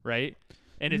her," right?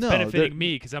 And it's No, benefiting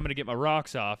me because I'm going to get my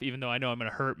rocks off, even though I know I'm going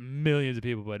to hurt millions of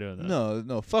people by doing that.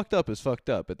 No, fucked up is fucked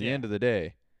up. At the Yeah. end of the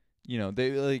day,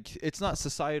 they like it's not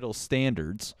societal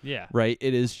standards, Yeah. right?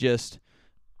 It is just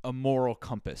a moral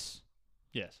compass.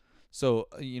 Yes. So,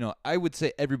 I would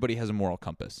say everybody has a moral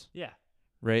compass, Yeah.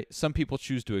 right? Some people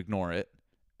choose to ignore it,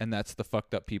 and that's the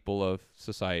fucked up people of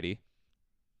society.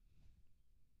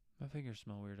 My fingers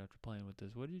smell weird after playing with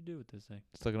this. What do you do with this thing?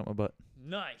 Sticking up my butt.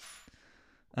 Nice.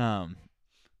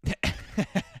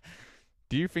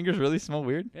 Do your fingers really smell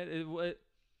weird?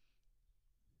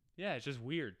 Yeah, it's just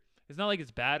weird. It's not like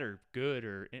it's bad or good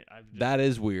or That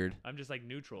is weird. I'm just like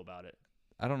neutral about it.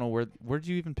 I don't know where'd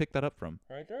you even pick that up from?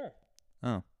 Right there.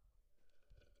 Oh.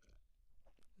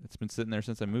 It's been sitting there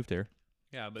since I moved here.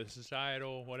 Yeah, but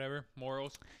societal, whatever,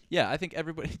 morals. Yeah, I think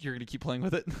everybody you're gonna keep playing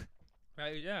with it.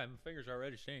 Right, yeah, my fingers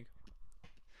already stink.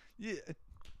 Yeah.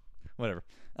 Whatever.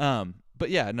 But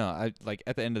yeah, no, I like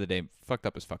at the end of the day, fucked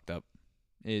up is fucked up.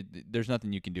 There's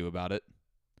nothing you can do about it.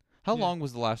 How Yeah. long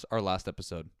was our last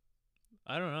episode?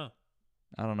 I don't know.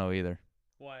 I don't know either.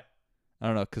 Why? I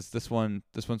don't know, 'cause this one's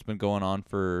been going on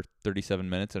for 37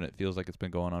 minutes and it feels like it's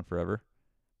been going on forever.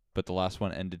 But the last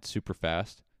one ended super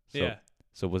fast. So, Yeah.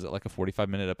 So was it like a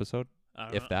 45-minute episode? I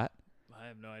don't If know. that? I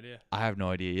have no idea. I have no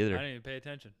idea I either. didn't even pay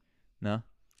attention. No?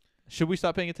 Should we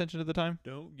stop paying attention to the time?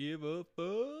 Don't give a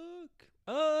fuck.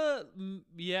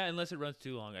 Yeah, unless it runs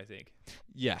too long, I think.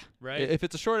 Yeah. Right? If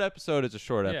it's a short episode, it's a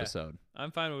short Yeah. episode.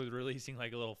 I'm fine with releasing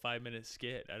like a little 5-minute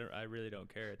skit. I really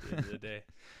don't care at the end of the day.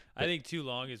 I think too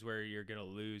long is where you're gonna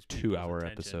lose 2-hour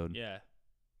people's attention. episode. Yeah.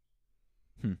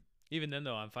 Hmm. Even then,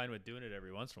 though, I'm fine with doing it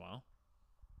every once in a while.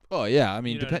 Oh, yeah. I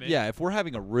mean, You know what I mean? yeah, if we're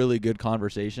having a really good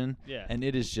conversation Yeah. and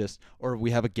it is just, or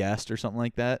we have a guest or something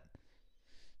like that.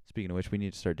 Speaking of which, we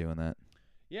need to start doing that.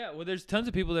 Yeah. Well, there's tons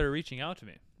of people that are reaching out to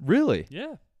me. Really?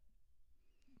 Yeah.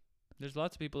 There's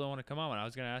lots of people that want to come on. I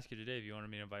was gonna ask you today if you wanted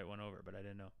me to invite one over, but I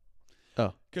didn't know.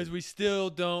 Oh. Because we still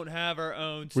don't have our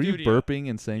own Were studio. you burping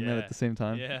and saying that Yeah. at the same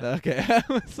time? Yeah. Okay. I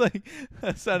was like,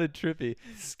 that sounded trippy.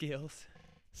 Skills.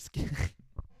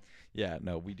 Yeah,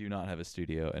 no, we do not have a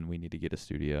studio, and we need to get a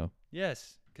studio.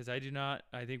 Yes, because I do not.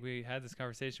 I think we had this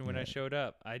conversation when I Yeah. showed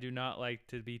up. I do not like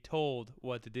to be told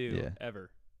what to do Yeah.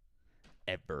 ever.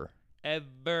 Ever.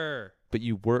 But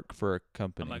you work for a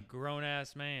company. I'm a grown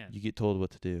ass man. You get told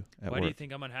what to do at Why work. do you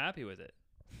think I'm unhappy with it?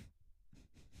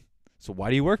 So why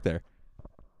do you work there?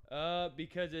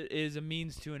 Because it is a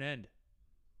means to an end.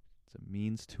 It's a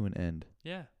means to an end.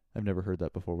 Yeah. I've never heard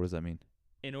that before. What does that mean?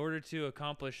 In order to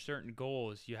accomplish certain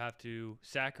goals, you have to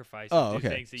sacrifice Oh, and do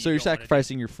okay. things that So you you're don't wanna do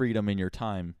sacrificing your freedom and your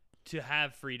time. to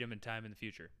have freedom and time in the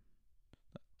future.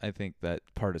 I think that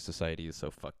part of society is so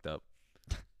fucked up.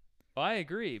 Well, I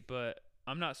agree, but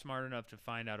I'm not smart enough to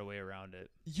find out a way around it,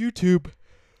 YouTube.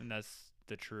 and that's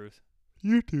the truth.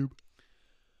 YouTube.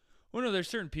 Well, no, there's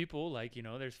certain people, like,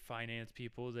 there's finance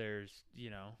people, there's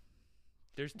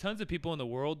tons of people in the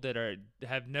world that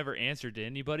have never answered to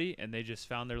anybody, and they just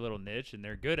found their little niche, and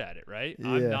they're good at it, right? Yeah.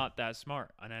 I'm not that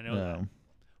smart, and I know that.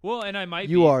 Well, and I might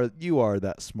be. You are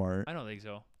that smart. I don't think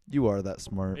so. You are that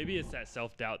smart. Maybe it's that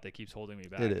self-doubt that keeps holding me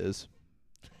back. It is.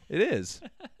 It is.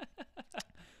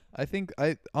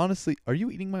 Honestly, are you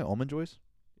eating my Almond Joys?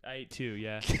 I ate 2,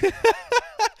 yeah.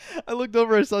 I looked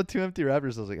over, I saw 2 empty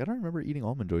wrappers. I was like, I don't remember eating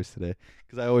Almond Joys today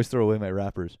because I always throw away my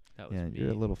wrappers. That was Yeah, me.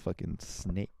 you're a little fucking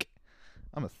snake.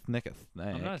 I'm a snake.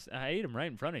 I ate them right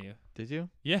in front of you. Did you?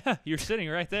 Yeah, you're sitting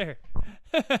right there.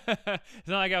 It's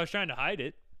not like I was trying to hide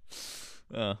it.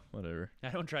 Oh, whatever. I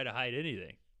don't try to hide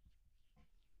anything.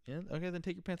 Yeah. Okay, then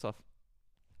take your pants off.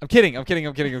 I'm kidding.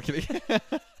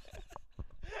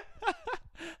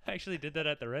 I actually did that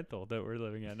at the rental that we're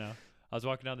living at now. I was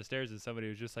walking down the stairs and somebody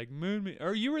was just like, "Moon me."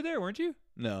 Or you were there, weren't you?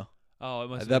 No. Oh, it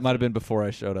must. That might have been before I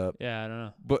showed up. Yeah, I don't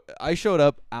know. But I showed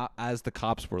up as the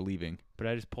cops were leaving. But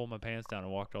I just pulled my pants down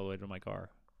and walked all the way to my car.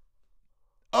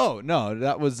 Oh no,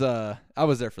 that was I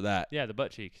was there for that. Yeah, the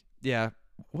butt cheeks. Yeah.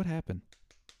 What happened?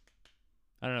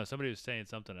 I don't know. Somebody was saying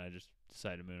something. I just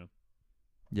decided to move them.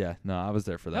 Yeah, no, I was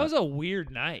there for that. That was a weird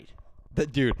night.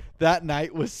 Dude, that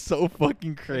night was so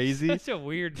fucking crazy. Such a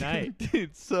weird night.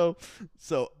 Dude, so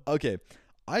okay.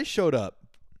 I showed up,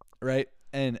 right?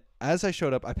 And as I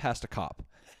showed up, I passed a cop.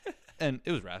 And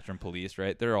it was Rathdrum police,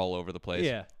 right? They're all over the place.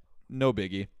 Yeah. No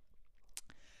biggie.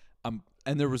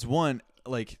 And there was one,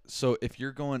 like, so if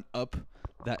you're going up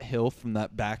that hill from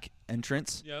that back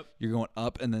entrance, Yep. you're going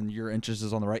up and then your entrance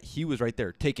is on the right. He was right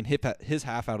there taking his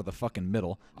half out of the fucking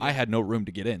middle. Yeah. I had no room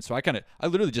to get in. So I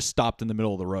literally just stopped in the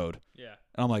middle of the road. Yeah.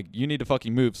 And I'm like, you need to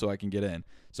fucking move so I can get in.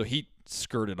 So he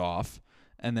skirted off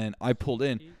and then I pulled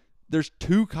in. There's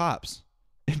 2 cops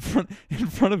in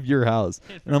front of your house.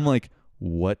 And I'm like,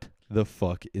 what the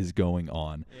fuck is going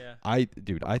on? Yeah.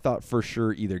 I thought for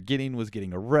sure either Gideon was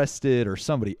getting arrested or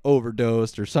somebody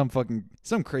overdosed or some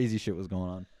crazy shit was going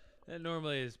on. That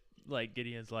normally is like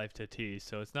Gideon's life to T,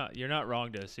 so you're not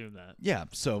wrong to assume that. Yeah,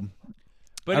 so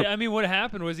But I mean what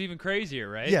happened was even crazier,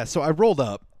 right? Yeah, so I rolled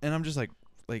up and I'm just like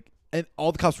and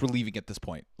all the cops were leaving at this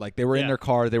point. Like they were in their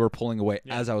car, they were pulling away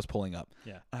as I was pulling up.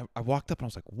 Yeah. I walked up and I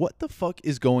was like, what the fuck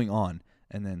is going on?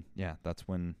 And then that's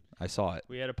when I saw it.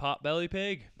 We had a pot-belly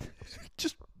pig.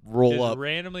 Just roll up.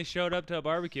 Randomly showed up to a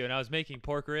barbecue, and I was making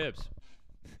pork ribs.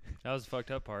 That was the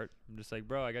fucked up part. I'm just like,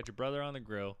 bro, I got your brother on the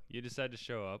grill. You decided to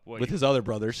show up. With his other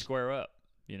brothers. Square up,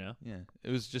 you know? Yeah.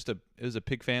 It was a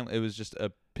pig family. It was just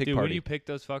a pig Dude, party. when you picked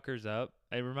those fuckers up,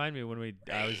 it reminded me when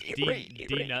I was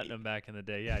de-nutting them back in the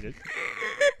day. Yeah, I did.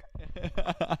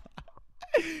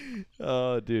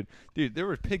 Oh, dude, there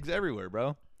were pigs everywhere,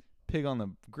 bro. Pig on the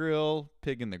grill,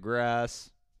 pig in the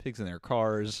grass, pigs in their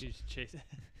cars. He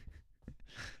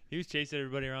was chasing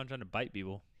everybody around trying to bite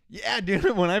people. Yeah,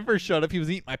 dude. When I first showed up, he was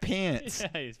eating my pants.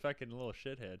 Yeah, he's fucking a little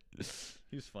shithead.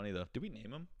 He was funny though. Did we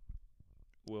name him?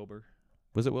 Wilbur.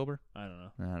 Was it Wilbur? I don't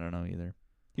know. I don't know either.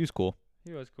 He was cool.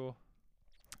 He was cool.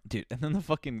 Dude, and then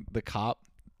the cop,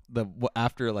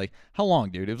 after like how long,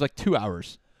 dude? It was like 2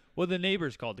 hours. Well, the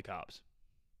neighbors called the cops.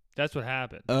 That's what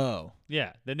happened. Oh.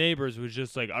 Yeah, the neighbors was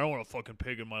just like, I don't want a fucking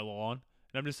pig in my lawn.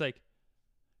 And I'm just like,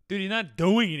 dude, he's not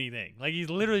doing anything. Like, he's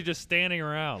literally just standing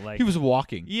around. Like he was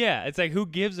walking. Yeah, it's like, who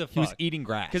gives a fuck? He was eating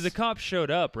grass. Because the cops showed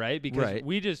up, right? Because right.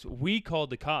 we called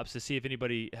the cops to see if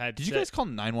anybody had. Did you guys call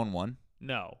 911?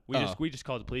 No, we just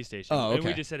called the police station. Oh, okay. And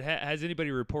we just said, has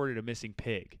anybody reported a missing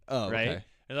pig? Oh, right? Okay.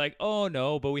 And like, oh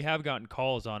no, but we have gotten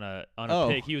calls on a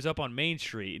pig. He was up on Main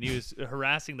Street and he was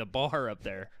harassing the bar up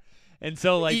there. And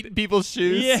so, like, eating people's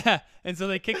shoes. Yeah, and so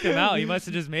they kicked him out. He must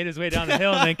have just made his way down the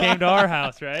hill and then came to our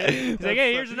house, right? He's like,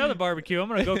 "Hey, here's another barbecue. I'm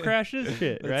gonna go crash this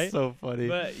shit," right? That's so funny.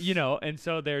 But and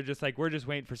so they're just like, we're just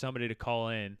waiting for somebody to call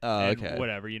in. Oh, and okay.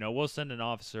 Whatever, we'll send an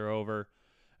officer over,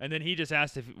 and then he just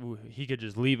asked if he could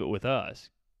just leave it with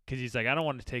us. Because he's like, I don't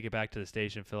want to take it back to the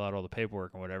station, fill out all the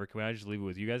paperwork and whatever. Can I just leave it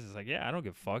with you guys? It's like, yeah, I don't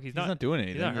give a fuck. He's not doing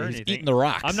anything. He's not hurting anything. Eating the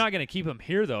rocks. I'm not going to keep him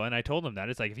here, though. And I told him that.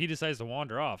 It's like, if he decides to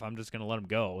wander off, I'm just going to let him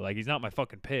go. Like, he's not my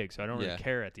fucking pig, so I don't really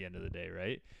care at the end of the day,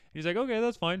 right? He's like, okay,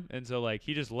 that's fine. And so, like,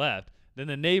 he just left. Then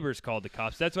the neighbors called the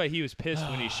cops. That's why he was pissed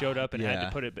when he showed up and had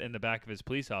to put it in the back of his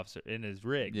police officer, in his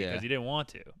rig, because he didn't want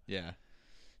to. Yeah.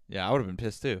 Yeah, I would have been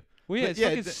pissed, too. Well, yeah, it's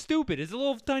fucking stupid. It's a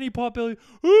little tiny potbelly.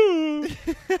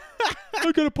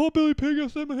 I got a potbelly pig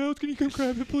outside my house. Can you come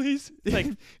grab it, please? It's like,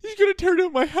 he's gonna tear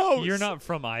down my house. You're not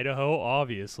from Idaho,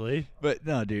 obviously. But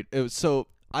no, dude. It was so.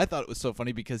 I thought it was so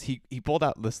funny because he pulled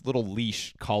out this little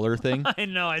leash collar thing. I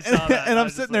know, I saw that. And I'm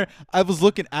sitting there. I was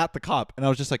looking at the cop, and I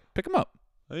was just like, pick him up.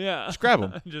 Yeah. Just grab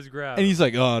him. Just grab. And he's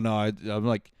like, oh no. I'm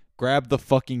like, grab the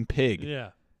fucking pig.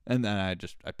 Yeah. And then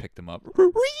I picked him up.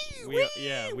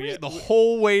 We the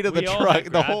whole way to the truck.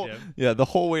 The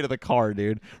whole way to the car,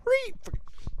 dude.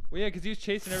 Well, yeah, because he was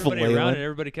chasing everybody around, and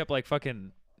everybody kept like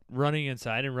fucking running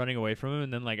inside and running away from him,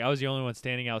 and then like I was the only one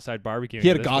standing outside barbecuing. He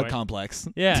had a god complex.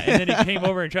 Yeah, and then he came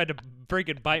over and tried to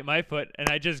freaking bite my foot, and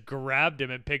I just grabbed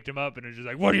him and picked him up, and was just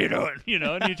like, "What are you doing?"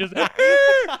 And he just,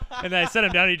 and then I set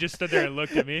him down. And he just stood there and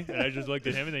looked at me, and I just looked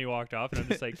at him, and then he walked off, and I'm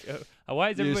just like, "Why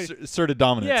is everybody asserted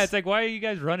dominance?" Yeah, it's like, why are you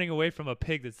guys running away from a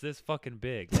pig that's this fucking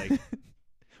big? Like,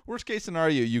 worst case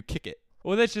scenario, you kick it.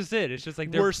 Well, that's just it. It's just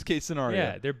like worst case scenario.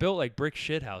 Yeah, they're built like brick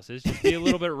shit houses. Just be a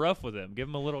little bit rough with him. Give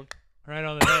him a little right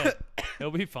on the head.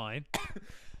 He'll be fine.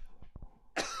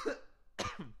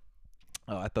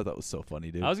 Oh, I thought that was so funny,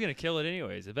 dude. I was gonna kill it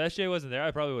anyways. If SJ wasn't there, I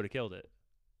probably would have killed it.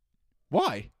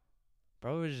 Why?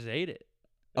 Probably would have just ate it.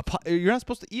 You're not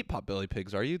supposed to eat potbelly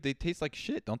pigs, are you? They taste like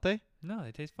shit, don't they? No,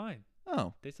 they taste fine.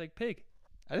 Oh, Tastes like pig.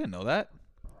 I didn't know that.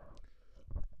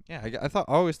 Yeah, I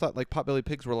always thought like potbelly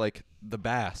pigs were like the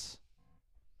bass,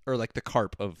 or like the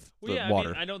carp of Well, the yeah, water.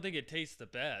 I mean, I don't think it tastes the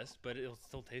best, but it'll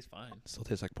still taste fine. Still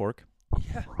tastes like pork.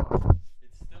 Yeah.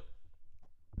 It's still.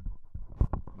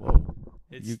 Whoa.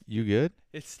 It's You good?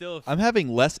 it's still. I'm having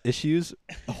less issues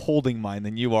holding mine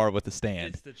than you are with the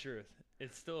stand. It's the truth.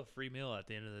 It's still a free meal at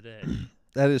the end of the day.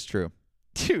 That is true.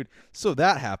 Dude, so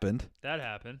that happened. That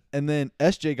happened. And then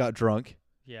SJ got drunk,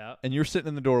 Yeah. and you're sitting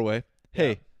in the doorway. Hey,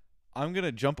 Yeah. I'm going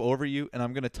to jump over you, and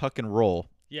I'm going to tuck and roll.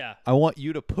 Yeah. I want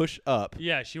you to push up.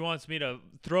 Yeah. She wants me to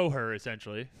throw her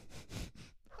essentially.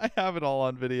 I have it all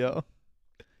on video.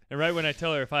 And right when I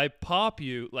tell her if I pop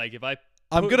you, like if I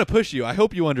I'm going to push you. I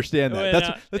hope you understand that.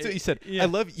 Well, That's what you said. yeah. I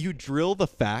love you drill the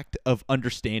fact of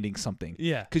understanding something.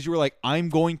 yeah. Because you were like, I'm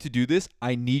going to do this.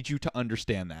 I need you to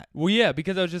understand that. Well, yeah,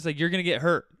 because I was just like, you're gonna get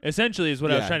hurt. Essentially, is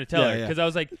what I was Yeah, trying to tell yeah, her. yeah. Because I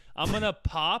was like, I'm gonna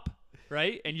pop,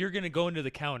 right, and you're gonna go into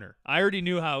the counter. I already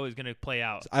knew how it was gonna play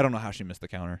out I don't know how she missed the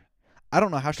counter. I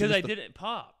don't know how she because missed I didn't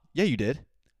pop. Yeah, you did.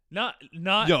 Not.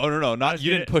 No, I not was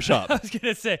you gonna- didn't push I up. was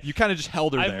gonna say. You kind of just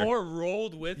held her I there. more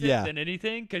rolled with it Yeah. than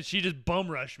anything because she just bum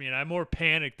rushed me, and I more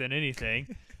panicked than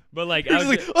anything. But like, You're I just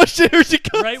was like, oh shit, here she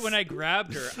comes. right when I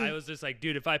grabbed her, I was just like,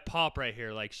 dude, if I pop right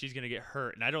here, like she's gonna get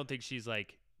hurt, and I don't think she's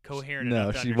like coherent No,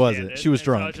 enough to she understand wasn't. it. She was And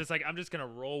so I drunk. was just like, I'm just gonna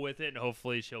roll with it, and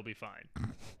hopefully she'll be fine.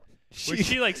 she, Was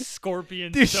she like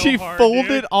scorpion dude, so she hard, folded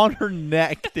dude? on her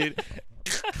neck, dude.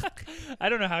 I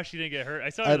don't know how she didn't get hurt. I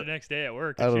saw I her d- the next day at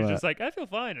work, I and she don't was know. just like, I feel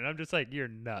fine, and I'm just like, you're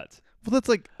nuts. Well, that's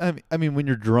like, I mean, when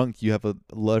you're drunk, you have a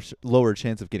lower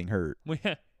chance of getting hurt. Well,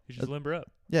 yeah, you just limber up.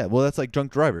 Yeah, well, that's like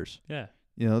drunk drivers. Yeah,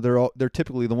 You know, they're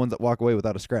typically the ones that walk away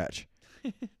without a scratch.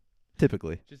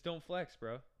 Typically. just don't flex,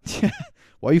 bro.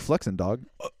 Why are you flexing, dog?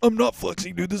 I'm not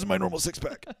flexing, dude. This is my normal six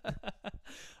pack.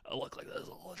 I look like this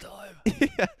all the time.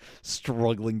 Yeah.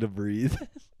 Struggling to breathe.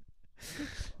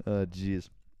 Oh, jeez.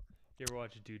 You ever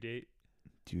watch Due Date?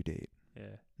 Due date.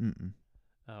 Yeah. Mm-mm.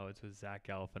 Oh, it's with Zach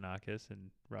Galifianakis and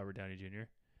Robert Downey Jr.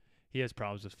 He has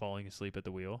problems with falling asleep at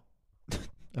the wheel.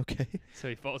 Okay. So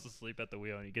he falls asleep at the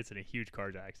wheel and he gets in a huge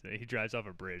car accident. He drives off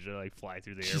a bridge. They like fly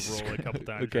through the air, Jesus roll a couple Christ.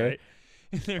 times, Okay. right?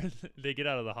 And they get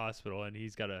out of the hospital and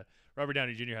he's got Robert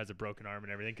Downey Jr. has a broken arm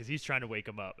and everything because he's trying to wake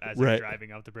him up as Right. he's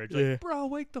driving off the bridge. Like, Yeah. bro,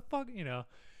 wake the fuck, you know.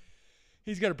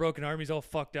 He's got a broken arm. He's all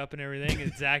fucked up and everything.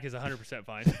 And Zach is 100%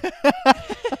 fine.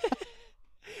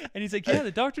 And he's like, yeah,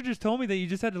 the doctor just told me that you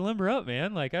just had to limber up,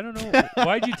 man. Like, I don't know.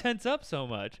 Why'd you tense up so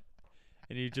much?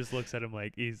 And he just looks at him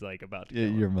like he's like about to Yeah,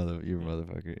 kill him. you're a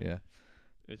motherfucker. Yeah.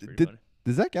 It's pretty Did- funny.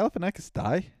 Does that Galifianakis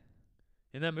die?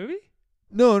 In that movie?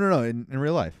 No. In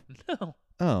real life.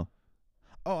 No.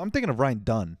 Oh, I'm thinking of Ryan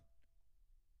Dunn.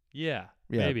 Yeah,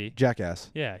 Yeah, maybe. Jackass.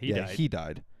 Yeah, he died. He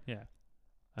died. Yeah.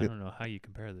 I Did- don't know how you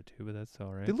compare the two, but that's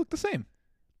all right. They look the same.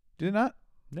 Did it not?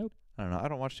 Nope. I don't know. I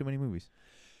don't watch too many movies.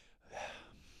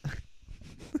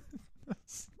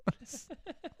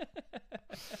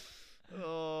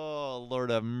 Oh, Lord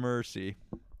have mercy.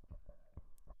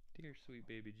 Dear sweet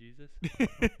baby Jesus.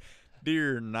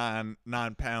 Dear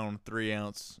 9-pound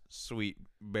 3-ounce sweet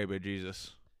baby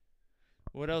Jesus.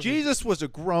 What else? Jesus was a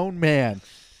grown man.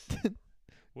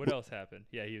 What else happened?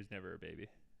 Yeah, he was never a baby.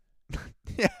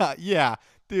 Yeah.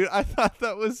 Dude, I thought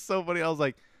that was so funny. I was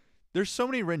like, there's so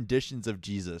many renditions of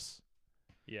Jesus.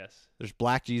 Yes. There's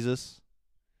black Jesus.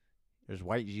 There's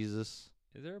white Jesus.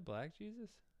 Is there a black Jesus?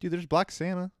 Dude, there's black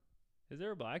Santa. Is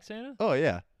there a black Santa? Oh,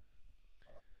 yeah.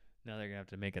 Now they're gonna have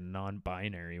to make a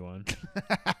non-binary one.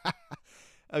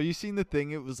 Have you seen the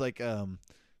thing? It was like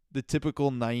the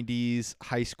typical 90s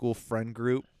high school friend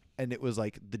group, and it was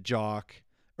like the jock,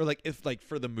 or like if like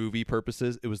for the movie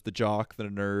purposes, it was the jock, the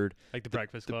nerd. Like the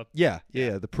Breakfast Club. Yeah,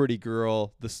 Yeah. the pretty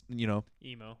girl,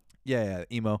 Emo. yeah,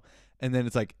 emo. And then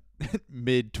it's like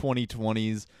mid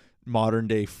 2020s modern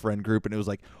day friend group, and it was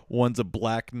like one's a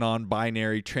black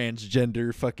non-binary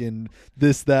transgender fucking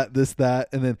this that,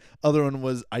 and then other one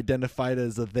was identified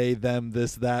as a they them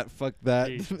this that fuck that.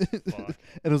 Jesus fuck.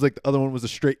 And it was like the other one was a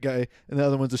straight guy and the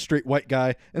other one's a straight white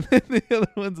guy, and then the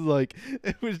other one's like,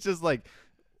 it was just like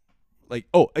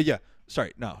yeah,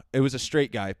 sorry, no, it was a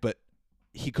straight guy, but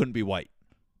he couldn't be white.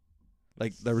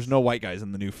 Like there was no white guys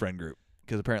in the new friend group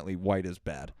because apparently white is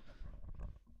bad.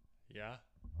 Yeah.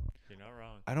 You're not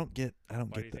wrong. I don't get Why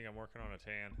do you that. think I'm working on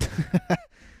a tan?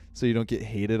 So you don't get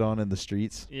hated on in the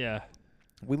streets. Yeah.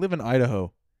 We live in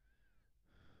Idaho.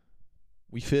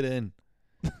 We fit in.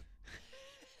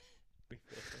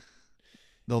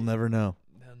 They'll never know.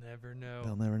 They'll never know.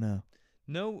 They'll never know.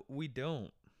 No, we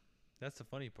don't. That's the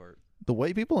funny part. The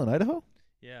white people in Idaho?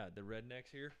 Yeah, the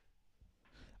rednecks here.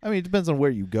 I mean, it depends on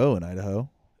where you go in Idaho.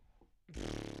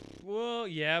 Well,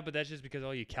 yeah, but that's just because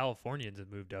all you Californians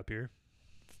have moved up here.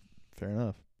 Fair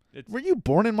enough. It's, Were you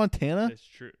born in Montana? That's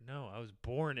true. No, I was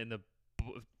born in the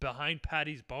behind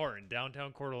Patty's Bar in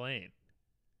downtown Coeur d'Alene.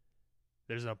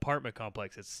 There's an apartment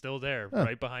complex. It's still there,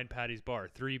 right behind Patty's Bar,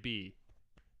 3B.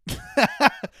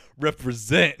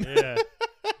 Represent. Yeah.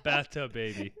 Bathtub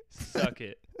baby. Suck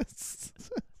it.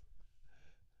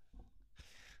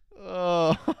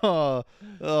 Oh,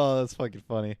 that's fucking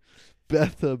funny.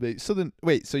 Bathtub baby. So then,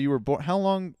 wait. So you were born. How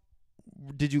long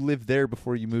did you live there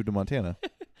before you moved to Montana? I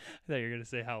thought you were gonna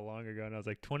say how long ago, and I was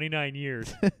like 29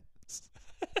 years.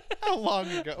 How long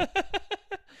ago?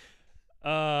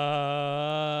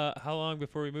 How long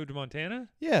before we moved to Montana?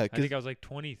 Yeah, I think I was like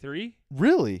 23.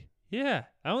 Really? Yeah,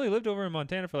 I only lived over in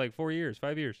Montana for like 5 years.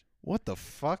 What the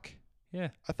fuck? Yeah.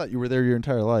 I thought you were there your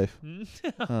entire life. And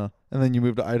then you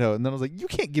moved to Idaho, and then I was like, you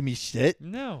can't give me shit.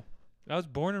 No, I was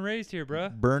born and raised here,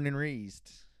 bruh. Born and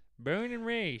raised. Born and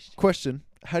raised. Question: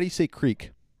 how do you say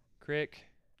creek? Crick.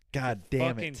 God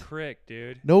damn Fucking it! crick,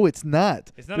 dude. No, it's not.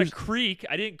 It's not a creek.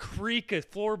 I didn't creak a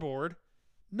floorboard.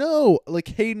 No, like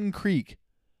Hayden Creek.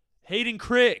 Hayden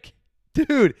Crick.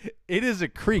 Dude, it is a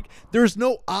creek. There's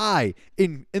no I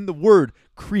in the word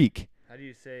creek. How do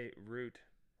you say route?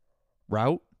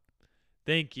 Route?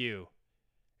 Thank you.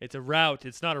 It's a route.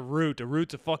 It's not a root. A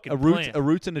root's a fucking A plant.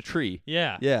 root's in a tree.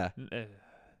 Yeah. Yeah.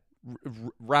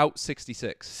 Route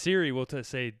 66. Siri will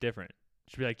say different.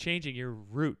 She'll be like, changing your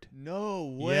route. No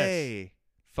way.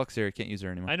 Fuck Siri, can't use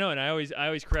her anymore. I know, and I always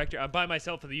correct her. I'm by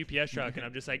myself at the UPS truck, and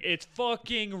I'm just like, it's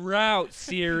fucking route,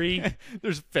 Siri.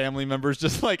 There's family members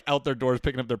just like out their doors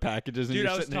picking up their packages, and Dude,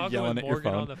 you're I was sitting there talking yelling with at your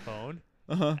Morgan phone. on the phone,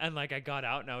 and like I got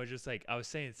out, and I was just like, I was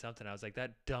saying something. I was like,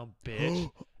 that dumb bitch.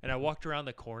 And I walked around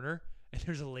the corner, and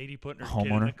there's a lady putting her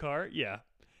kid in the car. Yeah.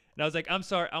 And I was like, I'm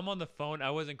sorry, I'm on the phone.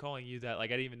 I wasn't calling you that. Like,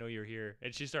 I didn't even know you were here.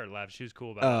 And she started laughing. She was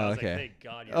cool about it. I was like, thank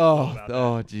God you're cool about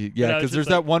that. Gee. Yeah, because there's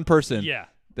like, that one person Yeah.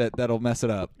 that'll mess it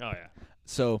up. Oh, yeah.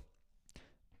 So,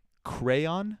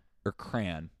 crayon or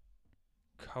crayon?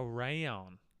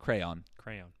 Crayon. Crayon.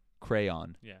 Crayon.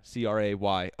 Crayon. Yeah.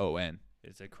 Crayon.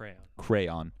 It's a crayon.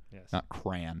 Crayon. Yes. Not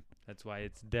crayon. That's why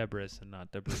it's Debris and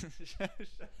not Debris. Shut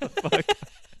the fuck.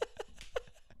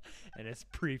 And it's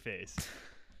preface.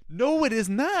 No, it is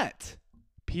not.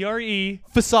 P-R-E.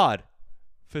 Facade.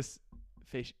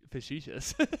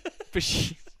 Facetious.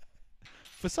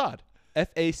 Facade.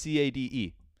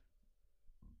 F-A-C-A-D-E.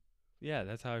 Yeah,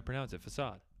 that's how I pronounce it.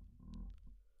 Facade.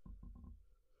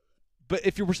 But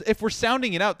if we're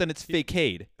sounding it out, then it's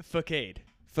facade. Facade.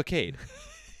 Facade.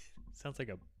 Sounds like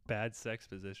a bad sex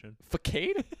position.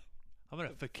 Facade? I'm gonna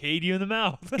facade you in the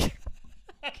mouth.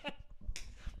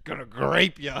 Gonna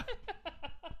grape ya.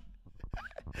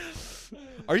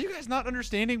 Are you guys not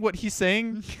understanding what he's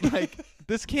saying? Like,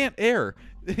 this can't air.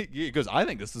 He goes, I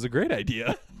think this is a great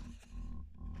idea.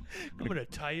 I'm gonna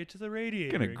tie you to the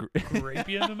radiator. Gonna And grape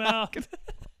you in the mouth.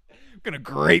 Gonna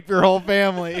grape your whole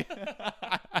family.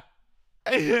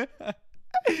 Oh,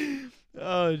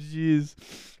 jeez.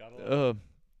 I'm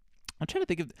trying to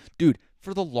think of, dude.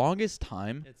 For the longest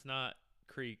time, It's not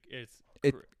creek. It's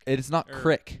it is not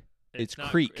crick. It's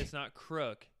not, creek. It's not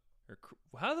crook. Or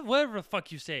whatever the fuck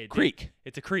you say. Dude. Creek.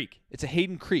 It's a creek. It's a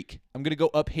Hayden Creek. I'm gonna go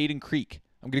up Hayden Creek.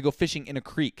 I'm gonna go fishing in a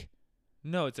creek.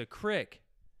 No, it's a crick.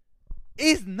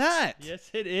 Is not.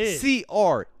 Yes, it is.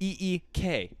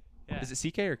 C-R-E-E-K. Yeah. Is it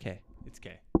C-K or K? It's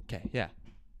K. K. Yeah. I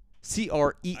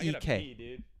C-R-E-E-K. gotta pee,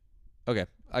 dude. Okay.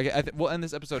 We'll end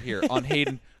this episode here on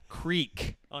Hayden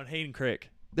Creek. On Hayden Creek.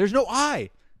 There's no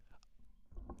I.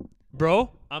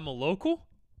 Bro, I'm a local.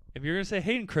 If you're gonna say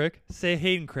Hayden Creek, say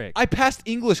Hayden Creek. I passed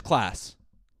English class.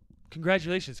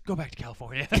 Congratulations. Go back to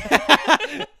California.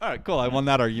 All right, cool. I won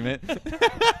that argument.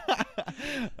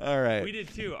 All right. We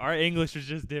did too. Our English was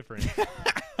just different.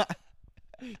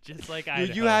 Just like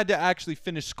Idaho. You had to actually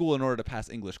finish school in order to pass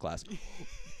English class.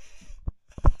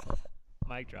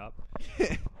 Mic drop.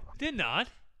 Did not.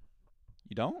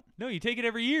 You don't? No, you take it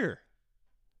every year.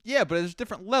 Yeah, but there's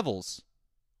different levels.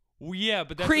 Well, yeah,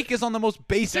 but that's Creek is on the most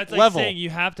basic that's like level. saying you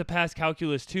have to pass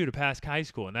calculus 2 to pass high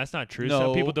school, and that's not true. No.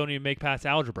 Some people don't even make past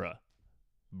algebra.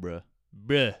 Bruh.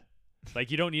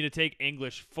 Like you don't need to take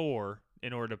English 4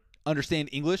 in order to Understand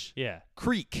English? Yeah.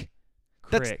 Creek.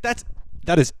 Crick.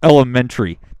 That is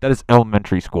elementary. That is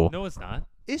elementary school. No, it's not.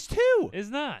 Is too. It's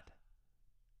not.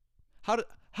 How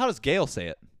does Gail say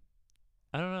it?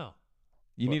 I don't know.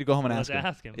 You need to go home and Let's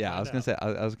ask him. him. Yeah, Find I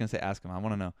was gonna say ask him. I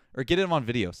want to know. Or get him on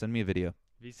video. Send me a video.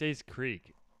 If he says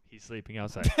creek, he's sleeping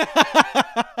outside.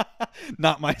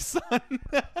 Not my son.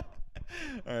 All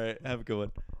right, have a good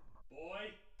one.